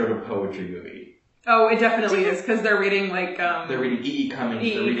intro to poetry movie. Oh, it definitely is, because they're reading like... they're reading E.E. Cummings.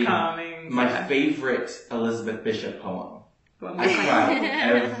 E.E. They're reading Cummings. my favorite Elizabeth Bishop poem. I cry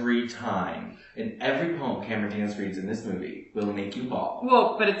every time. And every poem Cameron Diaz reads in this movie will make you bawl.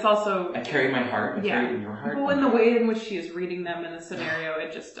 Well, but it's also... I carry my heart. I carry it in your heart. Well, in the way in which she is reading them in the scenario, I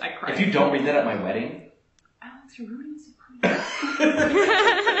cry. If you don't read that at my wedding... Alex, you're ruining the surprise.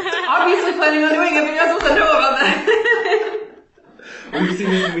 Obviously planning on doing it, but you're not supposed to know about that. We've seen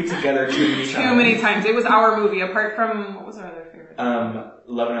this movie together too many times. Too many times. It was our movie, apart from... What was our other favorite?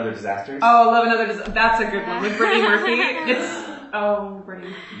 Love and Other Disasters. Oh, Love and Other Disasters. That's a good one. With Brittany Murphy.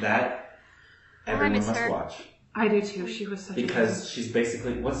 Brittany. That everyone must watch. I do too. She was such because she's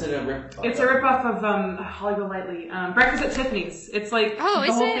basically... What's it a rip? It's a rip-off of Holly Golightly. Breakfast at Tiffany's. It's like the whole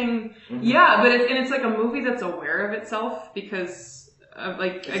thing. Mm-hmm. Yeah, but it's like a movie that's aware of itself because of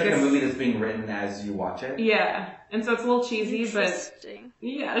it's a movie that's being written as you watch it. Yeah, and so it's a little cheesy, but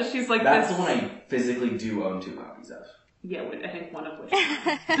yeah, she's like that's the one I physically do own 2 copies of. Yeah, I think one of which.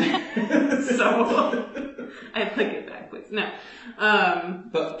 So I'd like it back, please. No.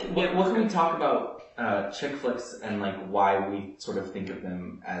 But what can we talk about chick flicks and like why we sort of think of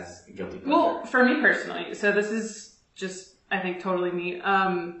them as guilty pleasure? Well, for me personally, so this is just I think totally me.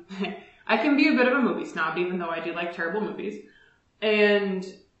 I can be a bit of a movie snob, even though I do like terrible movies, and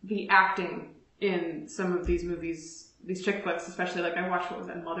the acting in some of these movies. These chick flicks, especially, like, I watched, what was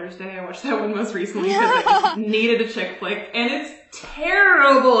that, Mother's Day? I watched that one most recently because I needed a chick flick, and it's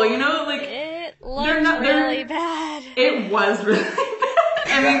terrible, you know, like... It looked really bad. It was really bad.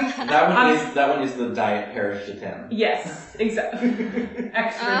 I mean... That one is the Diet Parish de Ten. Yes, exactly.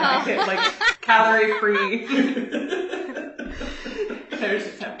 Extra diet, like, calorie-free.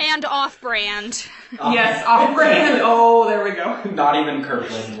 And off-brand. Yes, off-brand. Oh, there we go. Not even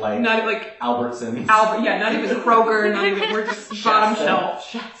Kirkland, not like Albertsons. Not even Kroger. Not even. We're just bottom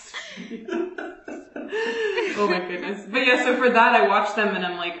shelf. Oh my goodness. But yeah, so for that, I watched them and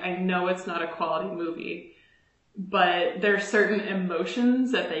I'm like, I know it's not a quality movie, but there's certain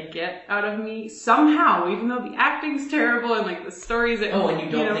emotions that they get out of me somehow, even though the acting's terrible and like the stories. And you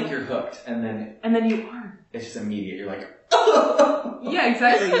don't think you're hooked, and then you are. It's just immediate. You're like. Yeah,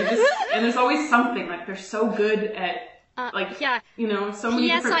 exactly. And there's always something, like, they're so good at, you know, so many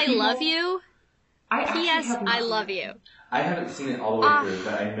different people. P.S. I love you. P.S. I love you. I haven't seen it all the way through,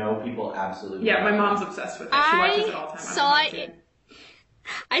 but I know people absolutely love it. Yeah, my mom's obsessed with it. She watches it all the time.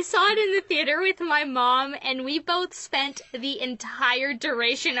 I saw it in the theater with my mom, and we both spent the entire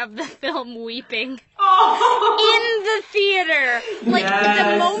duration of the film weeping. In the theater. Like,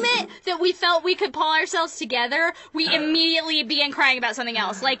 the moment that we felt we could pull ourselves together, we immediately began crying about something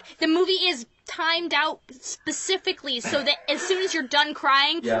else. Like, the movie is timed out specifically so that as soon as you're done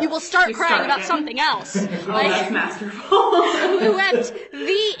crying, you will start crying about something else. That's masterful. We wept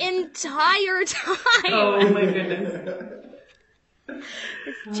the entire time. Oh my goodness.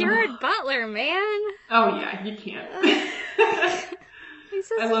 It's Jared Butler, man. Oh yeah, you can't.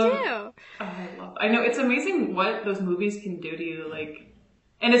 I know it's amazing what those movies can do to you. Like,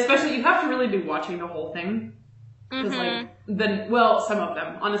 And especially, you have to really be watching the whole thing. Because, some of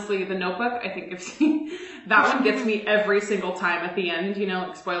them. Honestly, The Notebook, I think I've seen, that one gets me every single time at the end,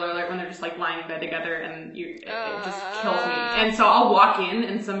 like, spoiler alert, when they're just, like, lying in bed together, and it just kills me. And so I'll walk in,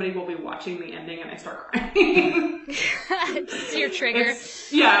 and somebody will be watching the ending, and I start crying. It's your trigger.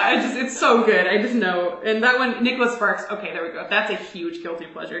 It's so good. I just know. And that one, Nicholas Sparks, okay, there we go. That's a huge guilty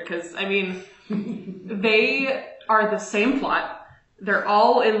pleasure, because, I mean, they are the same plot. They're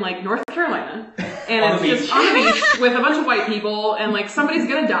all in, like, North Carolina, and it's just on the beach with a bunch of white people, and, like, somebody's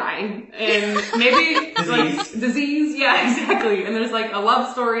gonna die, and maybe, disease, yeah, exactly, and there's, like, a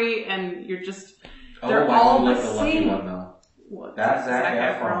love story, and you're just, they're all the same. One, though. What? That's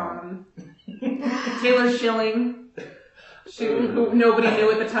Zac Efron. Taylor Schilling, who nobody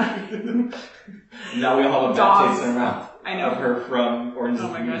knew at the time. Now we all have that taste in our mouth. I know. Of her from Orange is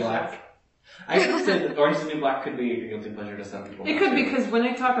the New Black. I would say that Orange is the New Black could be a guilty pleasure to some people. It could be, because when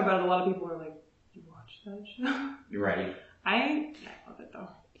I talk about it, a lot of people are like, you watch that show? You're right. I love it, though.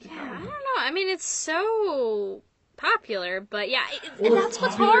 Yeah, I don't know. I mean, it's so popular, but yeah, that's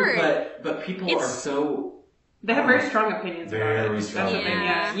what's popular, hard. But people are so... They have very strong opinions about it. Very strong.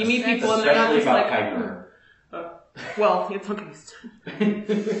 Yeah. You meet people and they're not just like... Piper. Well, it's okay.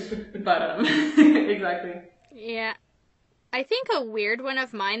 But, exactly. Yeah. I think a weird one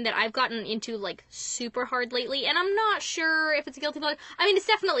of mine that I've gotten into, like, super hard lately, and I'm not sure if it's a guilty pleasure. I mean, it's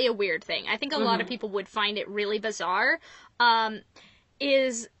definitely a weird thing. I think a lot of people would find it really bizarre,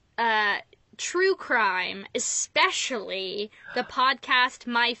 is true crime, especially the podcast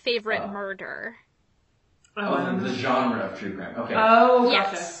My Favorite Murder. The genre of true crime. Okay. Oh,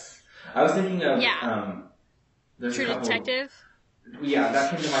 yes. Gotcha. I was thinking of... there's True Detective? Yeah,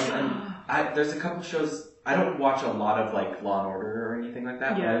 that came to mind. And there's a couple shows... I don't watch a lot of, like, Law & Order or anything like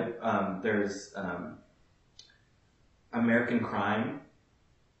that. Yeah. But, there's American Crime,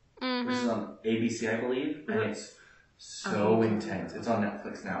 which is on ABC, I believe, and it's so intense. It's on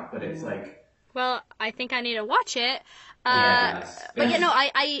Netflix now, but it's like... Well, I think I need to watch it. Yes. But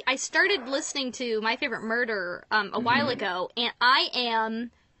I started listening to My Favorite Murder a while ago, and I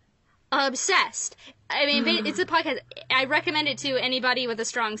am obsessed. I mean, it's a podcast. I recommend it to anybody with a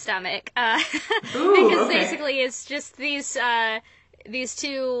strong stomach. Because basically it's just these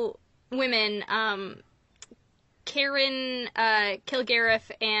two women, Karen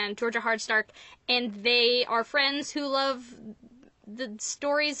Kilgariff and Georgia Hardstark, and they are friends who love the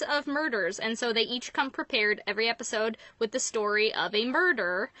stories of murders, and so they each come prepared every episode with the story of a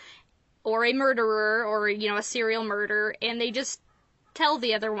murder, or a murderer, or, a serial murder, and they just tell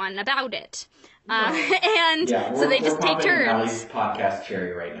the other one about it. So they just take turns. Allie's podcast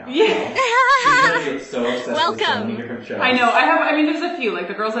cherry right now. Yeah. She's gonna get so obsessed Welcome. with so many different shows. I know. There's a few. Like,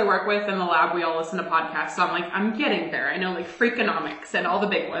 the girls I work with in the lab, we all listen to podcasts, so I'm like, I'm getting there. I know, like, Freakonomics and all the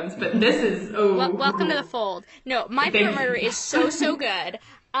big ones, but this is, welcome to the fold. No, My Favorite Murder is so good.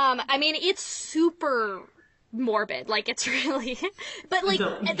 I mean, it's super morbid. Like, it's really... But, like,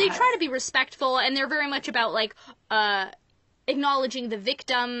 they try to be respectful, and they're very much about, like, acknowledging the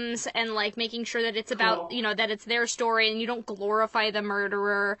victims and, like, making sure that it's about, that it's their story and you don't glorify the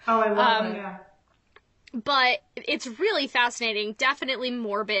murderer. Oh, I love that, yeah. But it's really fascinating, definitely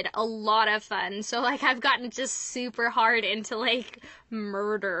morbid, a lot of fun. So, like, I've gotten just super hard into, like,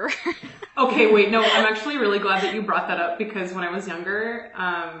 murder. Okay, wait, no, I'm actually really glad that you brought that up, because when I was younger,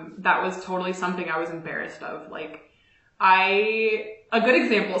 that was totally something I was embarrassed of. Like, a good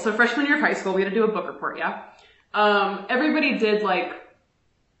example, so freshman year of high school, we had to do a book report, yeah? Everybody did, like,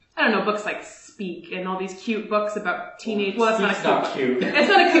 I don't know, books like Speak and all these cute books about teenage... Well, that's not a cute book. It's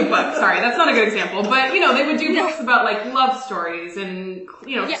not a cute book, sorry, that's not a good example. But, they would do books about, like, love stories and,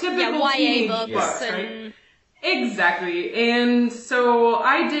 typical YA teenage books, right? Exactly. And so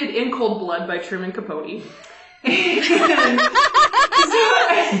I did In Cold Blood by Truman Capote. Yes!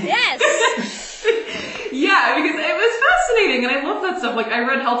 Yeah, because it was fascinating, and I love that stuff. Like, I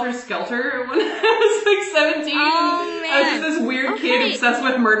read Helter Skelter when I was, like, 17. Oh, man. I was just this weird kid obsessed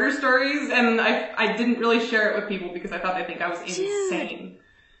with murder stories, and I didn't really share it with people because I thought they'd think I was insane.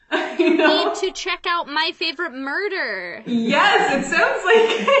 You need to check out My Favorite Murder. Yes, it sounds like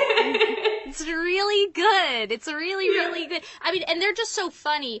it. It's really good. It's really, really good. I mean, and they're just so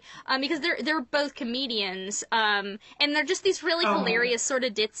funny, because they're both comedians, and they're just these really hilarious sort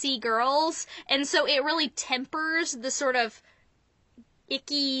of ditzy girls, and so it really tempers the sort of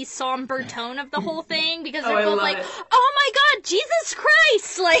icky, somber tone of the whole thing, because they're both like, oh my god, Jesus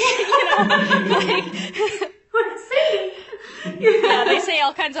Christ! Like, yeah, they say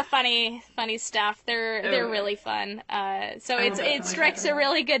all kinds of funny stuff. They're really fun. So it strikes a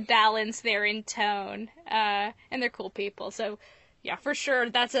really good balance there in tone. And they're cool people. So Yeah, for sure.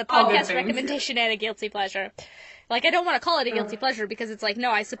 That's a All good podcast things. recommendation and a guilty pleasure. Like, I don't want to call it a guilty pleasure because it's like,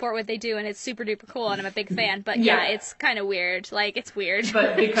 no, I support what they do and it's super duper cool and I'm a big fan. But yeah, it's kind of weird. Like, it's weird.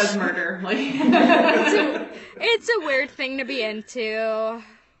 But because murder, like. It's a weird thing to be into.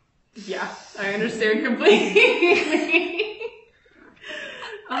 Yeah, I understand completely.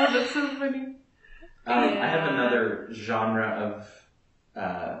 Oh, that's so funny. I have another genre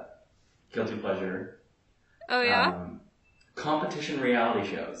of guilty pleasure. Oh, yeah? Competition reality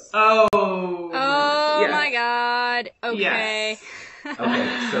shows. Oh. Oh yes. my god. Okay. Yes.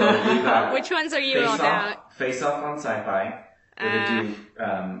 Okay, so we've got Which ones are you all about? Face Off on Sci-Fi. Where they do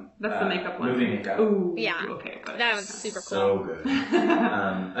That's the makeup one. movie makeup. Ooh. Yeah. Okay. Good. That one's super cool. So good.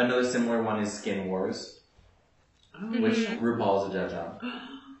 Another similar one is Skin Wars, which RuPaul is a judge on.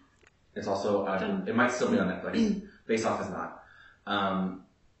 It's also it might still be on Netflix. Face Off is not.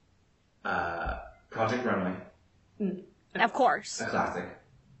 Project Runway. Of course. A classic.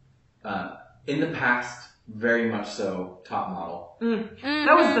 In the past, very much so, Top Model.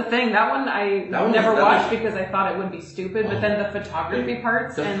 That was the thing. That one I never watched because I thought it would be stupid, but then the photography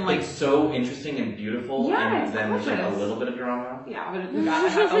parts and like... It's so interesting and beautiful, Yeah, and then there's like a gorgeous. little bit of drama. Yeah, but it gotta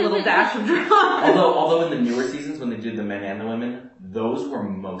have a little dash of drama. Although in the newer seasons, when they did the men and the women, those were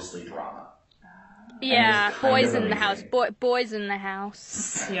mostly drama. Yeah, it's kind boys of in the house. amazing. Boys in the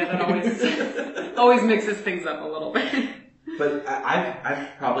house. Yeah, that always mixes things up a little bit. But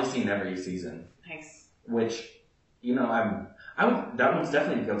I've probably seen every season, Nice. which, that one's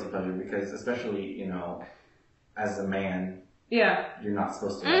definitely a guilty pleasure because especially, as a man, Yeah. you're not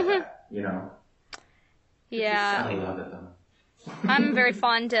supposed to love that, Yeah. I love it though. I'm very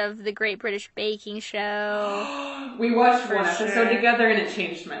fond of the Great British Baking Show. We watched For one episode sure. together and it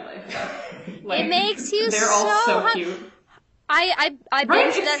changed my life. Like, It makes you they're all so hot. cute. I Right,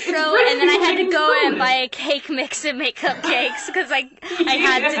 binged that it's show British and then I had to Baking go food. and buy a cake mix and make cupcakes because I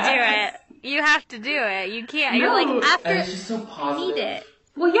had to do it. You have to do it. You can't. You're No. like And after it's just so you positive. need it.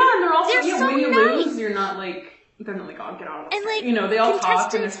 Well, yeah, and they're also, They're so when you nice. lose, you're not like, they're not like, oh, get out of the And, fight. like, They all talk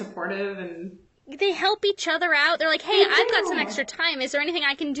and they're contestants- supportive and... They help each other out. They're like, hey, They I've got some do. extra time. Is there anything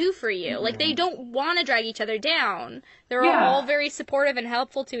I can do for you? Like, they don't want to drag each other down. They're Yeah. all very supportive and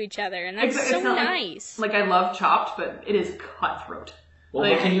helpful to each other, and that's It's so not nice. Like, I love Chopped, but it is cutthroat. Well,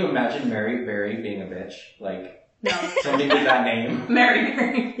 Like- but can you imagine Mary Berry being a bitch? Like, No. somebody with that name? Mary.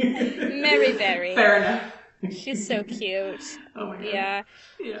 Mary Berry. Fair enough. She's so cute. Oh my god. Yeah.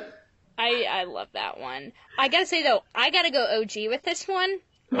 Yeah. I love that one. I gotta say, though, I gotta go OG with this one.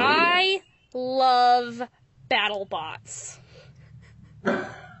 Oh, I love BattleBots.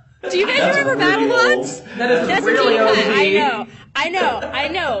 Do you guys That's remember really BattleBots? old. That is That's really a OG. deep cut. I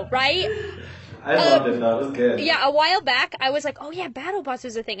know, right? I loved it though. It was good. Yeah, a while back, I was like, oh yeah, BattleBots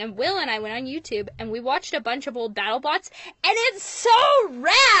is a thing. And Will and I went on YouTube, and we watched a bunch of old BattleBots, and it's so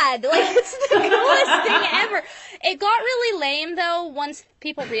rad! Like, it's the coolest thing ever. It got really lame, though, once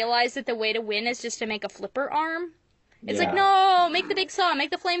people realized that the way to win is just to make a flipper arm. It's like, no, make the big saw, make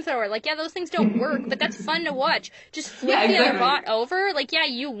the flamethrower. Like, yeah, those things don't work, but that's fun to watch. Just flip Yeah, the other exactly. bot over. Like, yeah,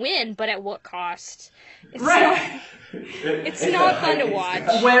 you win, but at what cost? It's Right. It's not fun to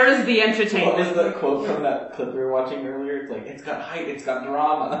watch. Where is the What was entertainment? the quote from that clip we were watching earlier? It's like, it's got height, it's got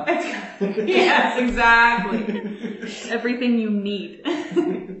drama. Yes, exactly. Everything you need.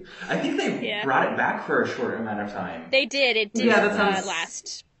 I think they Yeah. brought it back for a short amount of time. They did. It didn't Yeah, that sounds-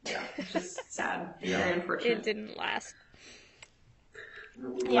 last. It's just sad. Yeah. Very It unfortunate. didn't last.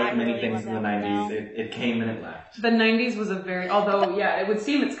 Like I many really things love in the that one 90s, it came and it left. The 90s was a very, although, yeah, it would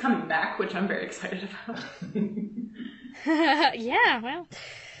seem it's coming back, which I'm very excited about. Yeah, well.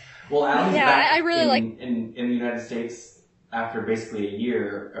 Well, Allie's Yeah, back I really in, like- in the United States after basically a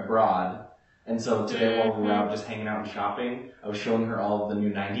year abroad. And so today while we were out just hanging out and shopping, I was showing her all of the new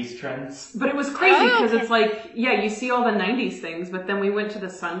 90s trends. But it was crazy Oh, because okay. it's like, yeah, you see all the 90s things, but then we went to the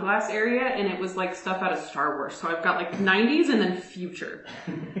sunglass area and it was like stuff out of Star Wars. So I've got like 90s and then future.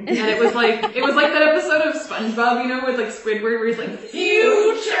 And it was like that episode of SpongeBob, with like Squidward where he's like,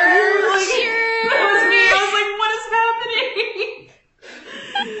 future! Like, that was me. I was like, what is happening?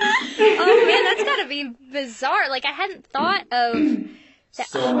 Oh man, that's gotta be bizarre. Like, I hadn't thought of that.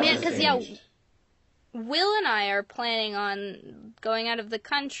 So Oh much man, has because yeah, changed. Will and I are planning on going out of the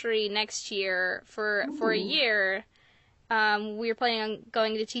country next year for a year. We were planning on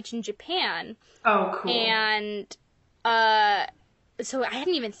going to teach in Japan. Oh, cool. And so I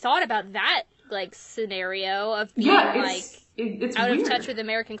hadn't even thought about that like scenario of being it's out weird. of touch with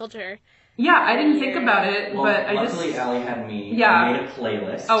American culture. Yeah, I didn't think about it, Well, but I luckily Allie had me. Yeah. I made a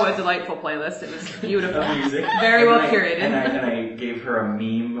playlist. Oh, a delightful playlist. It was beautiful. Of music. Very well curated. And I gave her a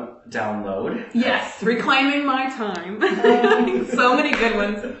meme download. Yes, reclaiming my time. So many good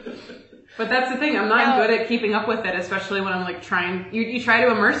ones. But that's the thing, I'm not good at keeping up with it, especially when I'm like trying, you try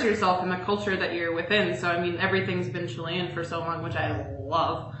to immerse yourself in the culture that you're within. So, I mean, everything's been Chilean for so long, which I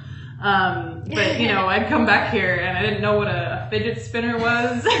love. But, you know, I'd come back here and I didn't know what a fidget spinner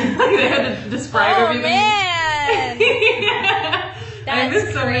was. They had to describe everything. Man! Yeah. I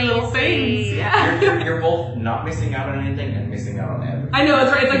missed so many little things. Yeah. You're both not missing out on anything and missing out on everything. I know,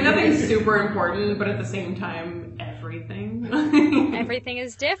 it's right. It's like nothing super important, but at the same time, everything. Everything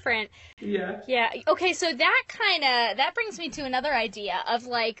is different. Yeah. Yeah. Okay, so that brings me to another idea of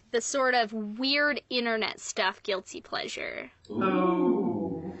like the sort of weird internet stuff guilty pleasure.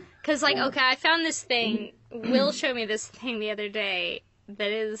 Oh. Cause like, okay, I found this thing, Will showed me this thing the other day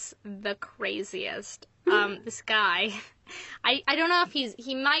that is the craziest. This guy, I don't know if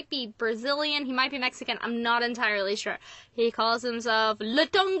he might be Brazilian, he might be Mexican, I'm not entirely sure. He calls himself Le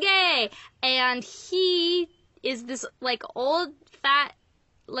Tongue, and he is this, like, old, fat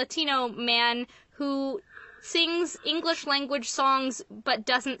Latino man who sings English language songs but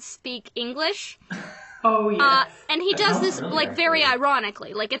doesn't speak English. Oh, yes. And he does this, really, like, very actually.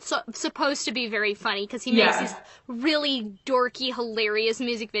 ironically. Like, it's supposed to be very funny, because he makes these really dorky, hilarious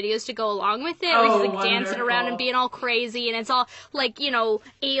music videos to go along with it, where he's, like, dancing around and being all crazy, and it's all, like, you know,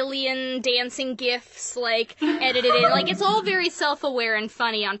 alien dancing gifs, like, edited in. Like, it's all very self-aware and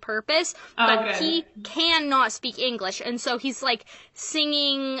funny on purpose, but he cannot speak English, and so he's, like,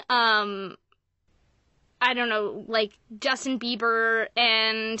 singing, I don't know, like, Justin Bieber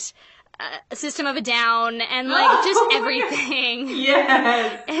and System of a Down and like just everything.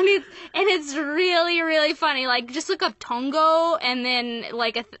 Yes. And it's really, really funny. Like, just look up Tongo and then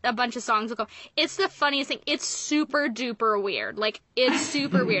like a bunch of songs will go. It's the funniest thing. It's super duper weird. Like, it's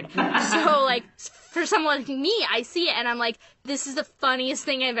super weird. So like for someone like me, I see it and I'm like, this is the funniest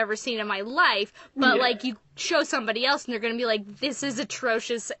thing I've ever seen in my life. But like, you show somebody else and they're gonna be like, this is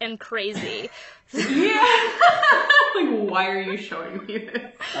atrocious and crazy. Yeah. Like, why are you showing me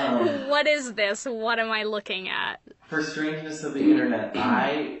this? What is this? What am I looking at? For strangeness of the internet,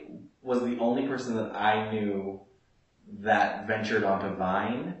 I was the only person that I knew that ventured onto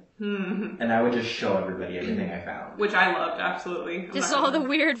Vine, and I would just show everybody everything I found. Which I loved, absolutely. Just all the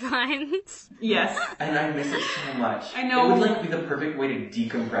weird vines. Yes. And I miss it so much. I know. It would like be the perfect way to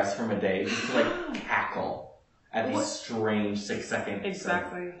decompress from a day, just to like cackle at these strange 6 seconds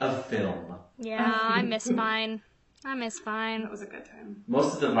of film. Yeah, I miss Vine. That was a good time.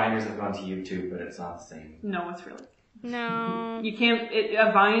 Most of the Viners have gone to YouTube, but it's not the same. No, it's really. No. You can't.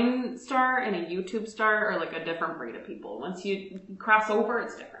 A Vine star and a YouTube star are like a different breed of people. Once you cross over,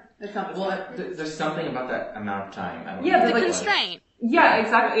 it's different. It's not the same. There's something about that amount of time. I don't Yeah, know The what it constraint. Yeah,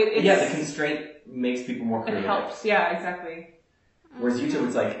 exactly. the constraint makes people more It creative. helps. Yeah, exactly. Whereas YouTube,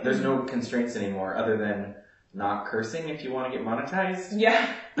 it's like, there's no constraints anymore other than not cursing if you want to get monetized.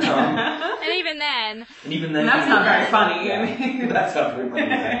 Yeah. And even then. And that's not very funny. Yeah, I mean. that's not very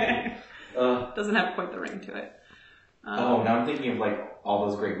funny. Doesn't have quite the ring to it. Now I'm thinking of like all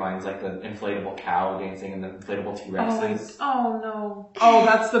those great vines, like the inflatable cow dancing and the inflatable T-Rexes. Oh no. Oh,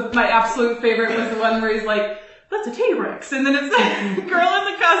 that's my absolute favorite was the one where he's like, that's a T-Rex. And then it's the girl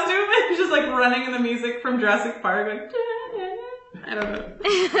in the costume and just like running in the music from Jurassic Park. Like, I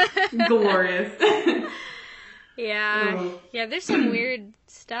don't know. Glorious. Yeah. Ugh. Yeah, there's some weird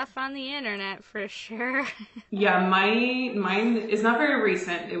stuff on the internet for sure. Yeah, mine is not very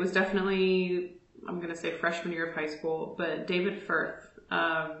recent. It was definitely, I'm going to say freshman year of high school, but David Firth,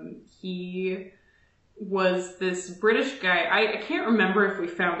 he was this British guy. I can't remember if we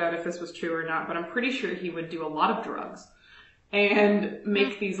found out if this was true or not, but I'm pretty sure he would do a lot of drugs and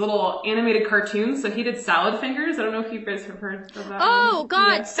make these little animated cartoons. So he did Salad Fingers. I don't know if you guys have heard of that. Oh, one.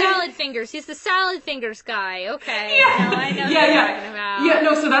 God, Yeah. Salad Fingers. He's the Salad Fingers guy. Okay. Yeah. No, I know what Yeah, you're yeah. talking about. Yeah,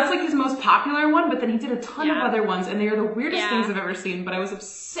 no, so that's like his most popular one, but then he did a ton of other ones, and they are the weirdest Yeah. things I've ever seen, but I was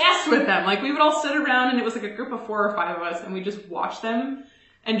obsessed with them. Like, we would all sit around, and it was like a group of 4 or 5 of us, and we just watch them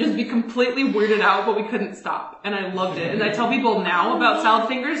and just be completely weirded out, but we couldn't stop. And I loved it. And I tell people now about Salad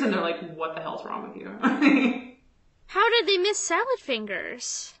Fingers, and they're like, what the hell's wrong with you? How did they miss Salad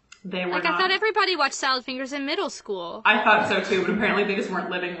Fingers? They were Like, not. I thought everybody watched Salad Fingers in middle school. I thought so too, but apparently they just weren't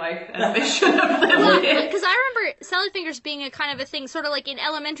living life as they should have lived it. Because I remember Salad Fingers being a kind of a thing, sort of like in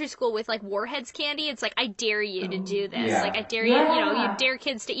elementary school with like Warheads candy. It's like, I dare you to do this. Yeah. Like, I dare you, you dare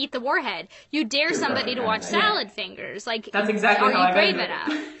kids to eat the Warhead. You dare somebody to watch Salad Fingers. Like, That's exactly are how you I brave read enough?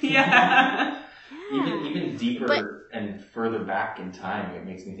 it. Yeah. Even deeper and further back in time, it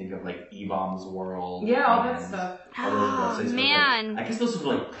makes me think of like E-Bomb's World. Yeah, all that stuff. Oh, man. I guess those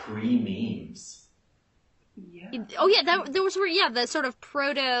were like pre-memes. Yeah. Oh yeah, those were the sort of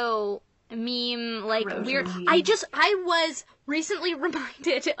proto meme, like weird. Meme. I was recently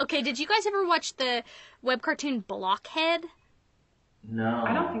reminded. Okay, did you guys ever watch the web cartoon Blockhead? No,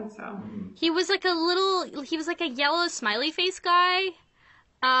 I don't think so. Mm-hmm. He was like a yellow smiley face guy.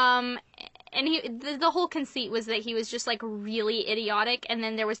 And the whole conceit was that he was just like really idiotic, and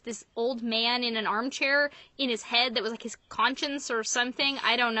then there was this old man in an armchair in his head that was like his conscience or something,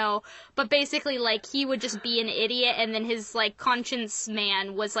 I don't know, but basically like he would just be an idiot, and then his like conscience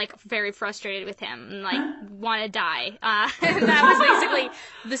man was like very frustrated with him and like want to die. And that was basically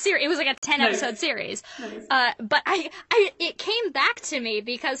the series. It was like a 10 episode series. Nice. But it came back to me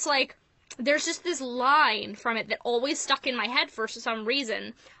because like there's just this line from it that always stuck in my head for some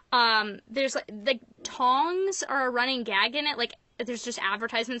reason. There's like tongs are a running gag in it. Like there's just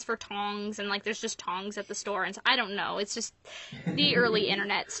advertisements for tongs, and like there's just tongs at the store, and so, I don't know. It's just the early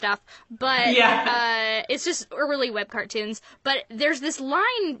internet stuff, but it's just early web cartoons. But there's this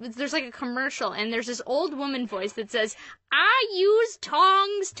line. There's like a commercial, and there's this old woman voice that says, "I use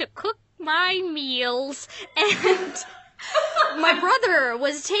tongs to cook my meals," and my brother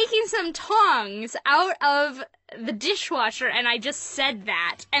was taking some tongs out of the dishwasher, and I just said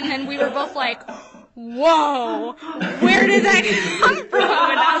that, and then we were both like, whoa, where did that come from?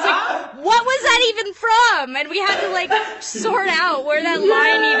 And I was like, what was that even from? And we had to like sort out where that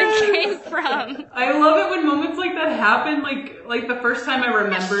line even came from. I love it when moments like that happen. Like the first time I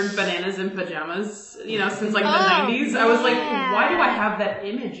remembered Bananas in Pajamas, since like the 90s, I was like, why do I have that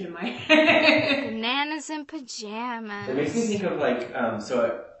image in my head? Bananas in Pajamas. It makes me think of like,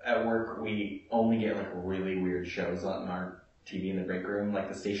 so at work we only get like really weird shows on our TV in the break room, like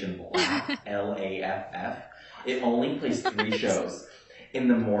the station Laugh, Laff. It only plays 3 shows. In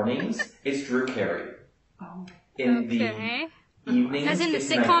the mornings, it's Drew Carey. Oh. In the evenings, as in the it's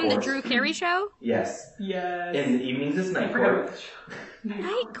sitcom Night The Court. Drew Carey Show? Yes. Yes. In the evenings, it's Night Court.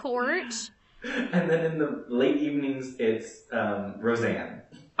 Night Court. And then in the late evenings, it's Roseanne.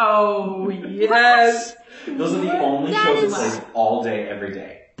 Oh, yes. Those are the only That shows is- that play all day, every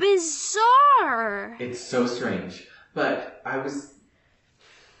day. Bizarre. It's so strange. But I don't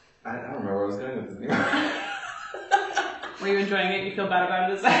remember where I was going with this anymore. Were you enjoying it? You feel bad about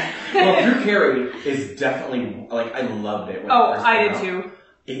it? Is that? Well, Drew Carey is definitely, like, I loved it. When it first I came did out. too.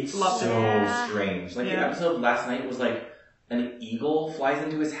 It's Loved it. so Yeah. strange. Like, the Yeah. episode last night was like, an eagle flies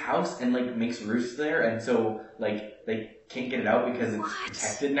into his house and, like, makes roosts there, and so, like, they can't get it out because it's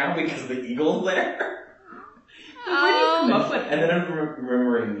protected now because the eagle's there. Where do you come up with And then I'm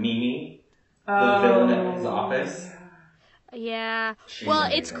remembering Mimi, the villain at his office. Yeah. She's Well,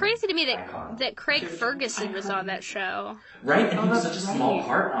 amazing. it's crazy to me Icon. that Craig Ferguson was on that show. Right? And he was that's such a small right.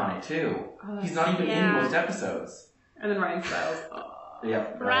 part on it, too. He's not even in Yeah. most episodes. And then Ryan Stiles. Oh,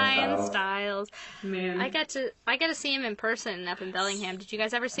 Yep. Ryan Stiles. Stiles. man. I got to see him in person up in Bellingham. Did you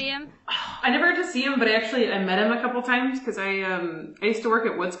guys ever see him? I never got to see him, but I met him a couple times because I used to work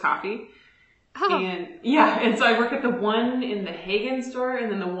at Woods Coffee. Oh, And so I work at the one in the Hagen store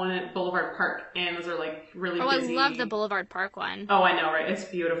and then the one at Boulevard Park, and those are like really busy. I love the Boulevard Park one. Oh, I know, right? It's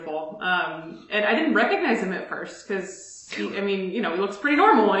beautiful. And I didn't recognize him at first because he looks pretty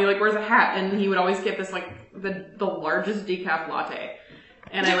normal and he like wears a hat, and he would always get this like the largest decaf latte.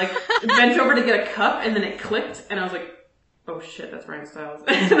 And I like bent over to get a cup, and then it clicked, and I was like, oh shit, that's Ryan Stiles.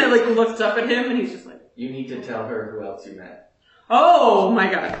 And I like looked up at him, and he's just like, You need to tell her who else you met. oh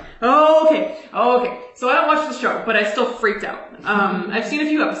my god. Okay. So I don't watch the show, but I still freaked out. I've seen a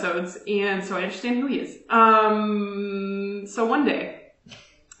few episodes, and so I understand who he is. So one day,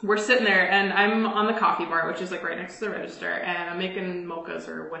 we're sitting there, and I'm on the coffee bar, which is like right next to the register, and I'm making mochas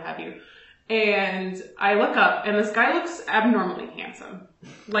or what have you. And I look up, and this guy looks abnormally handsome.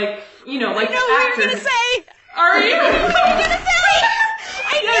 Like, like I know actors. what you're gonna say. Are you? What are you gonna say?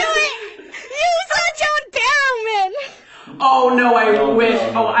 I knew it. You saw Joan Barrowman. Oh no, I No, wish.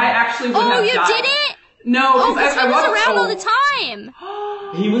 no, no. Oh, I actually would have Oh, you died. didn't? No, Oh, because because he I was watched around all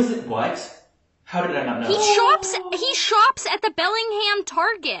the time. He was what? How did I not know? He shops at the Bellingham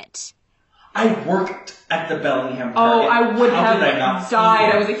Target. I worked at the Bellingham Oh, Target. I would How have did I not see died.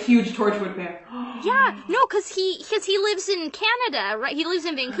 him? I was a huge Torchwood fan. Yeah, no, because he lives in Canada, right? He lives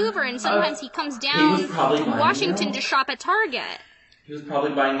in Vancouver, and sometimes he comes down was probably to mine, Washington you know? to shop at Target. He was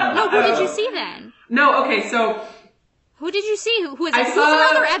probably buying that. No, who did you see then? No, okay, so Who did you see? Who is I it? Who's saw-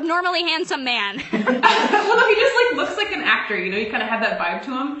 another abnormally handsome man? Well, no, he just like looks like an actor, you know, you kind of have that vibe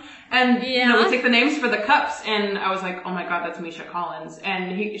to him. And, you know, Yeah. we take the names for the cups, and I was like, oh my god, that's Misha Collins.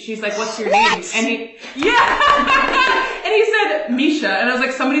 And she's like, what's your name? And and he said, Misha. And I was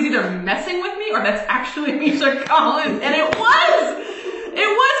like, somebody's either messing with me, or that's actually Misha Collins. And it was!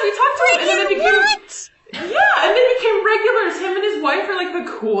 We talked to him, and then it became... What? Yeah, and they became regulars. Him and his wife are like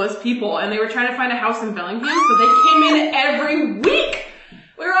the coolest people, and they were trying to find a house in Bellingham, so they came in every week.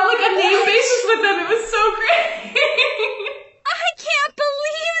 We were on like a name basis with them. It was so great. I can't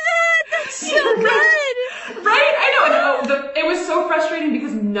believe that! That's so good! Right? I know. It was so frustrating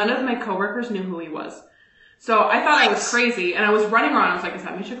because none of my coworkers knew who he was. So I thought I was crazy, and I was running around. I was like, "Is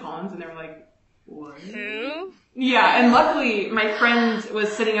that Misha Collins?" And they were like, "What?" Who? Yeah, and luckily my friend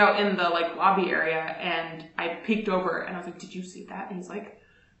was sitting out in the like lobby area, and I peeked over, and I was like, "Did you see that?" And he's like,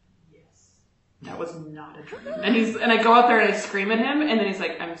 "Yes, that was not a dream." And I go out there and I scream at him, and then he's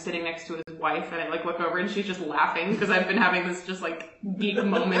like, I'm sitting next to his wife, and I like look over, and she's just laughing because I've been having this just like geek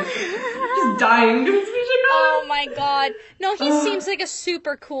moment, just dying because it's Misha Oh Collins. my god. No, he seems like a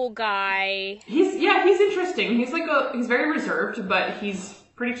super cool guy. He's interesting. He's very reserved, but he's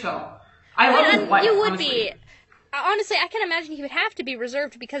pretty chill. I love his And wife. you would honestly. be. Honestly, I can imagine he would have to be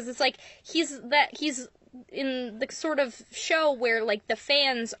reserved because it's like he's in the sort of show where like the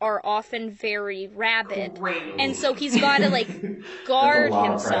fans are often very rabid, Great. and so he's got to like That's guard a lot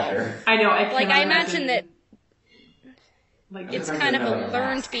of himself. pressure. I know. Like I imagine that like it's That's kind of another a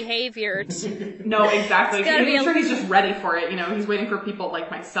learned mask. behavior. no, exactly. gotta be I'm a- sure he's just ready for it. You know, he's waiting for people like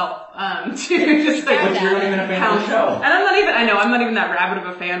myself to just like. out But you're not even a fan of pound. the show. And I'm not even that rabid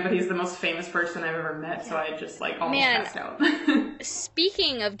of a fan, but he's the most famous person I've ever met, so I just like almost Man. passed out.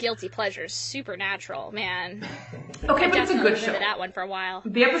 Speaking of guilty pleasures, Supernatural, man. Okay, but it's a Definitely good been show. to that one for a while.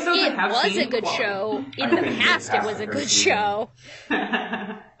 The episodes I It have was seen, a good quality. show. In I the couldn't get past, it past was the a first good season. show.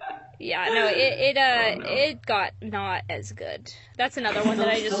 Yeah, no, no. it got not as good. That's another one that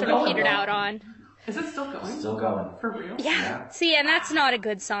I just Still sort of going, petered though. out on. Is it still going? Still going. For real? Yeah. Yeah. See, and that's not a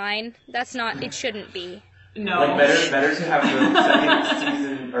good sign. That's not. It shouldn't be. No. Like better to have the second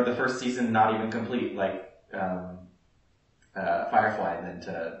season or the first season not even complete, like Firefly, than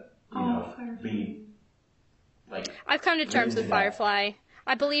to Firefly. be like. I've come to terms with Yeah. Firefly.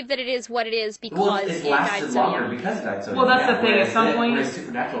 I believe that it is what it is because Well, it it's died lasted so longer young. because it died so Well, young. that's the thing, at some point- whereas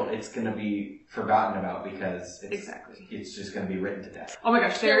Supernatural, it's gonna be forgotten about because it's, Exactly. it's just gonna be written to death. Oh my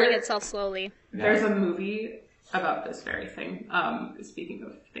gosh, Killing itself slowly. There's a movie about this very thing. Speaking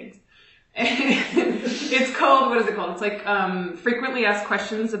of things. It's called, what is it called? It's like, Frequently Asked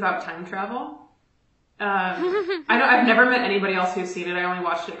Questions About Time Travel. I've never met anybody else who's seen it. I only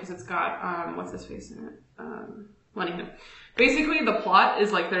watched it because it's got, what's his face in it? Lenny. Basically, the plot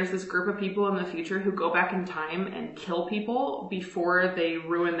is like there's this group of people in the future who go back in time and kill people before they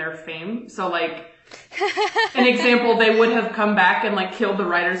ruin their fame. So like, an example, they would have come back and like killed the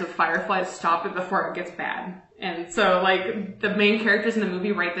writers of Firefly to stop it before it gets bad. And so like the main characters in the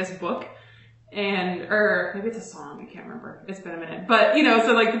movie write this book or maybe it's a song, I can't remember. It's been a minute. But you know,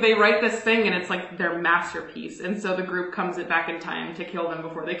 so like they write this thing and it's like their masterpiece. And so the group comes back in time to kill them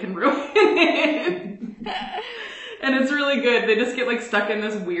before they can ruin it. And it's really good. They just get like stuck in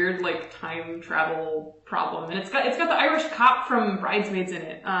this weird like time travel problem. And it's got the Irish cop from Bridesmaids in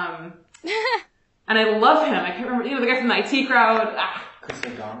it. And I love him. I can't remember, you know, the guy from the IT crowd. Chris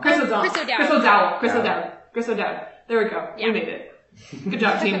O'Donnell. Chris O'Donnell. Chris O'Dowd. Chris O'Dowd. Chris O'Dowd. There we go. Yeah. We made it. Good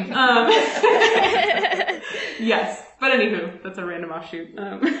job, team. Yes. But anywho, that's a random offshoot.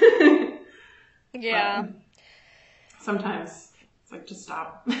 Yeah. Sometimes it's like, just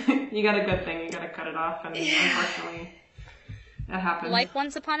stop. You got a good thing, you gotta cut it off, and unfortunately, that happens. Like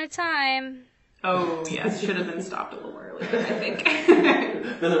Once Upon a Time. Oh, yes, should have been stopped a little earlier, I think.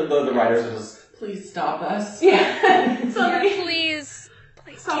 The writers are just, please stop us. Yeah. Sorry. Please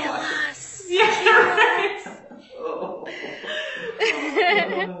Stop kill watching. us. Yeah, right. Oh.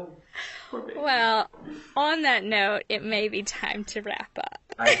 Poor baby. Well, on that note, it may be time to wrap up.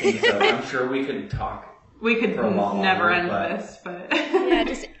 I think so. I'm sure we could talk. We could For a lot never longer, end but- this, but...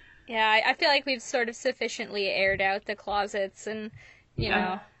 I feel like we've sort of sufficiently aired out the closets and, you Yeah.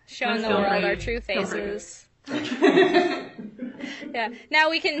 know, shown Let's the feel world free. our true Feel free. faces. Yeah. Now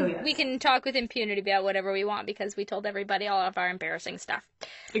we can Oh, yes. we can talk with impunity about whatever we want because we told everybody all of our embarrassing stuff.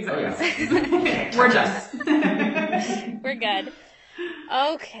 Exactly. Oh, yeah. We're done. We're good.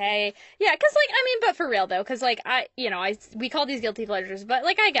 Okay. Yeah, cuz like I mean, but for real though, cuz like we call these guilty pleasures, but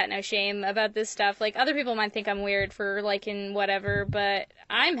like I got no shame about this stuff. Like other people might think I'm weird for liking whatever, but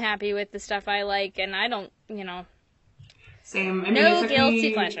I'm happy with the stuff I like and I don't, Same. I mean, No it took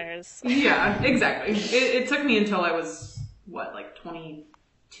guilty pleasures. Yeah, exactly. It took me until I was,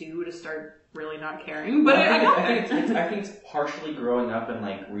 22 to start really not caring. But I think it's partially growing up and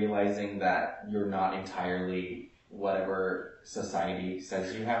like realizing that you're not entirely whatever society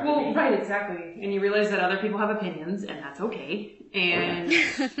says you have to be. Right, exactly. And you realize that other people have opinions, and that's okay. And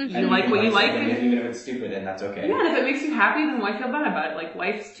you like what you like. Even if it's stupid, and that's okay. Yeah, and if it makes you happy, then why feel bad about it? Like,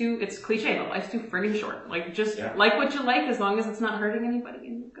 it's cliche, but life's too friggin' short. Like, just like what you like as long as it's not hurting anybody,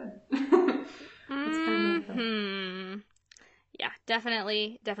 and you're good. That's kind of Yeah,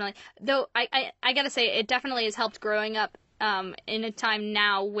 definitely. Though, I gotta say, it definitely has helped growing up in a time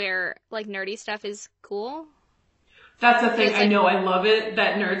now where, like, nerdy stuff is cool. That's the thing. I know. I love it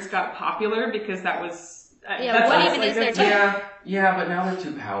that nerds got popular because that was. Yeah. What even is there to? Yeah, but now they're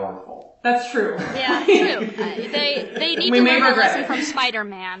too powerful. That's true. Yeah, true. They need to learn the lesson from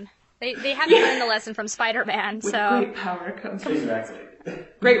Spider-Man. They had to learn the lesson from Spider-Man. With so great power comes Exactly.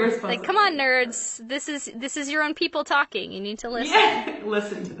 great responsibility. like, come on, nerds. This is your own people talking. You need to listen. Yeah,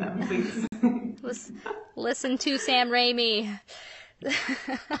 listen to them, please. Listen to Sam Raimi.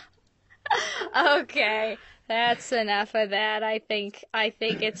 Okay. That's enough of that. I think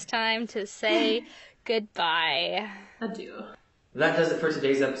it's time to say goodbye. Adieu. That does it for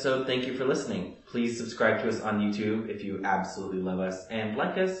today's episode. Thank you for listening. Please subscribe to us on YouTube if you absolutely love us, and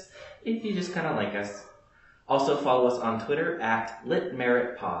like us if you just kind of like us. Also follow us on Twitter at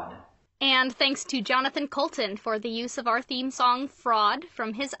LitMeritPod. And thanks to Jonathan Colton for the use of our theme song Fraud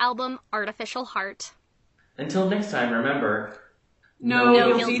from his album Artificial Heart. Until next time, remember,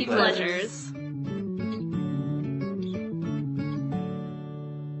 No guilty pleasures.